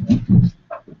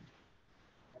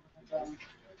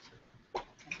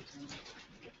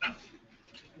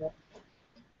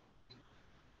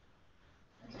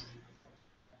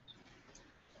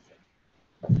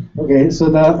 Okay, so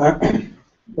the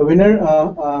winner,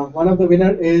 one of the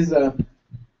winner is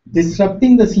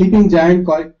Disrupting the Sleeping Giant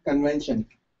Convention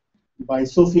by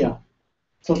Sophia.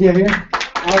 Sophia here?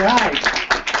 All right.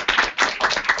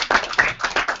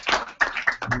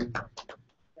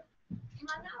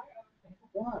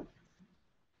 Come on.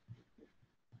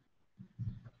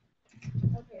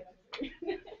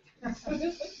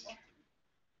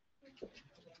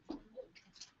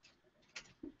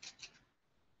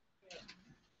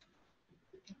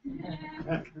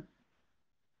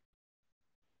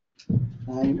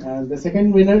 And the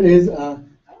second winner is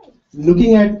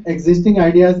Looking at Existing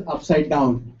Ideas Upside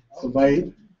Down, so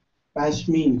by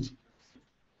Pashmeen.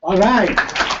 All right.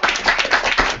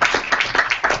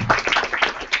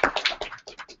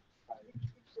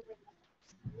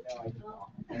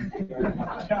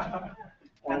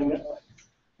 All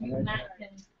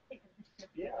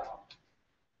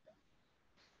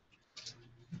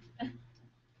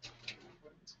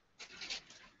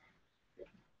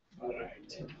right.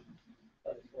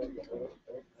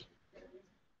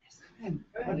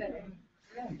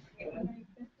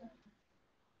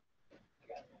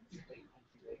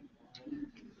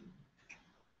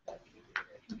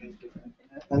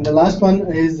 And the last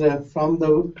one is from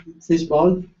the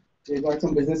fishbowl. We got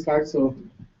some business cards, so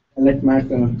I'll let Matt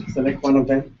select one of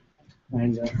them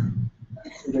and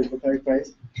get the third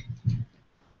prize.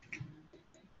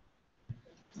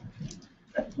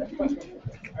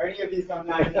 Are any of these from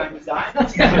 99 Design?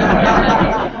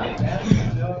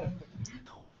 No.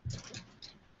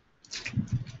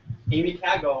 Amy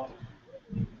Cago.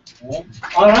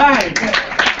 All right.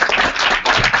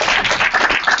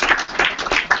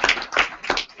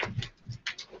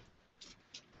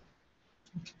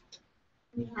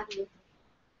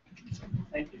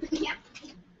 Thank you. Yeah.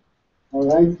 All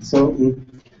right. So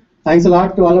thanks a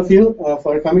lot to all of you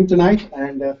for coming tonight.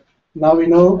 And now we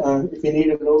know if you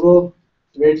need a logo,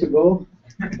 where to go.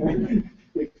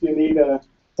 If you need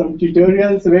some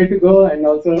tutorials, where to go, and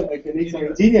also if you need some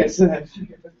engineers, where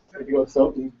to go.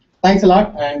 So thanks a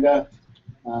lot. And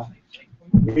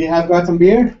we have got some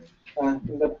beer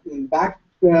in the back,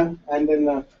 and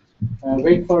then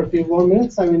wait for a few more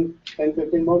minutes. I mean,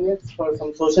 10-15 more minutes for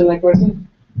some social networking.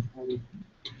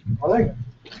 All right.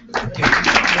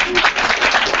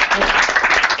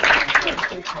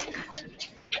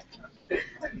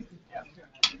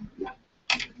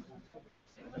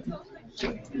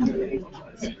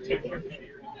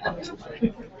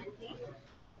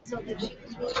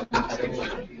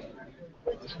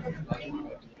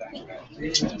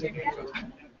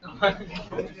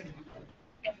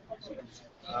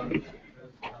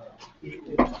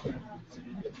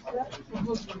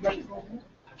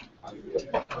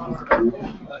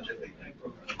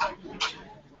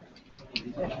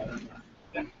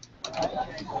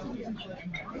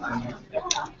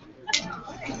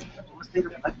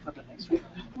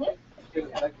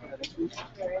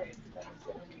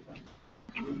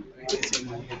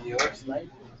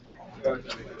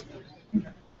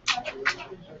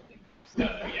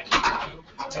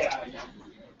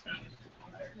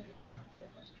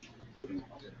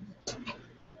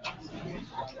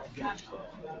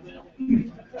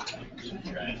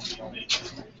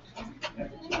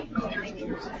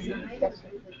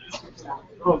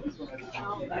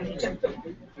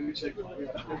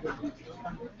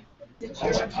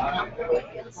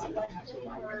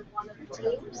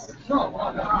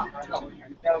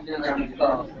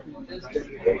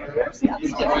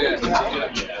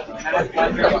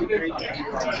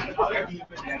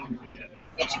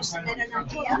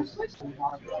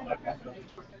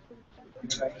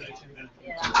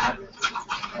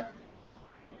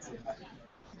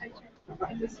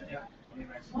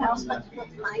 Well, but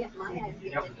my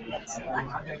idea is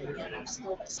I'm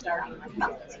still starting my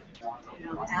company. You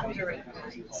know, after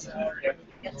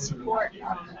get support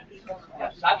of people.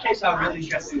 That case, I really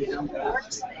just You know,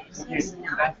 workspaces,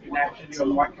 not actually a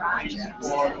marketplace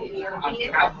for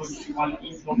travelers who want to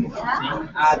eat local cuisine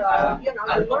yeah, so, you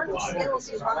know, you learn the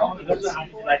skills you want to get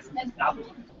support.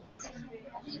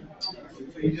 So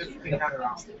you just think that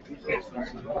around.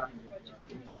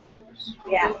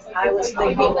 Yeah, I was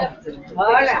thinking, hold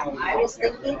on, I was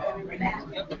thinking that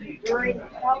during the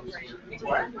program.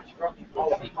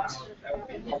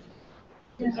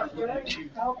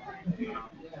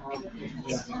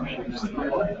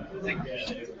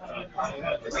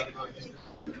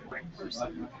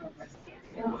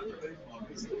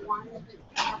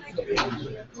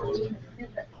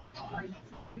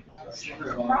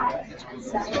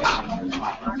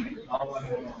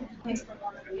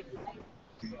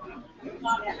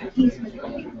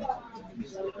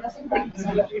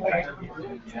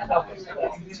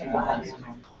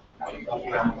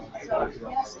 So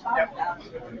let's talk about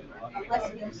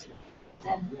let's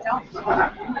and don't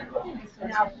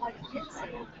now what kids say.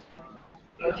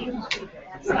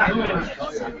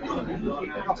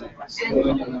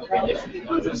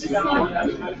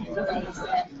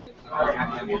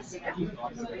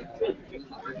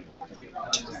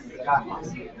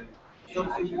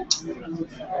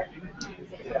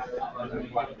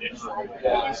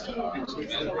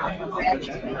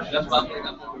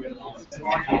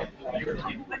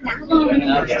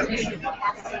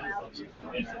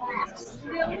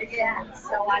 Yeah,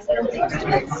 so I don't think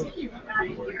it's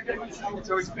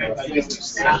always good.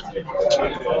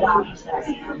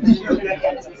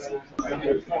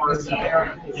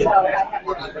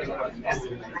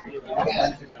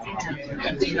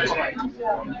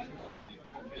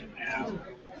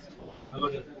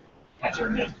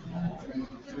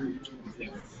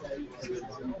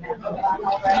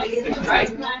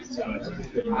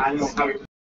 I know how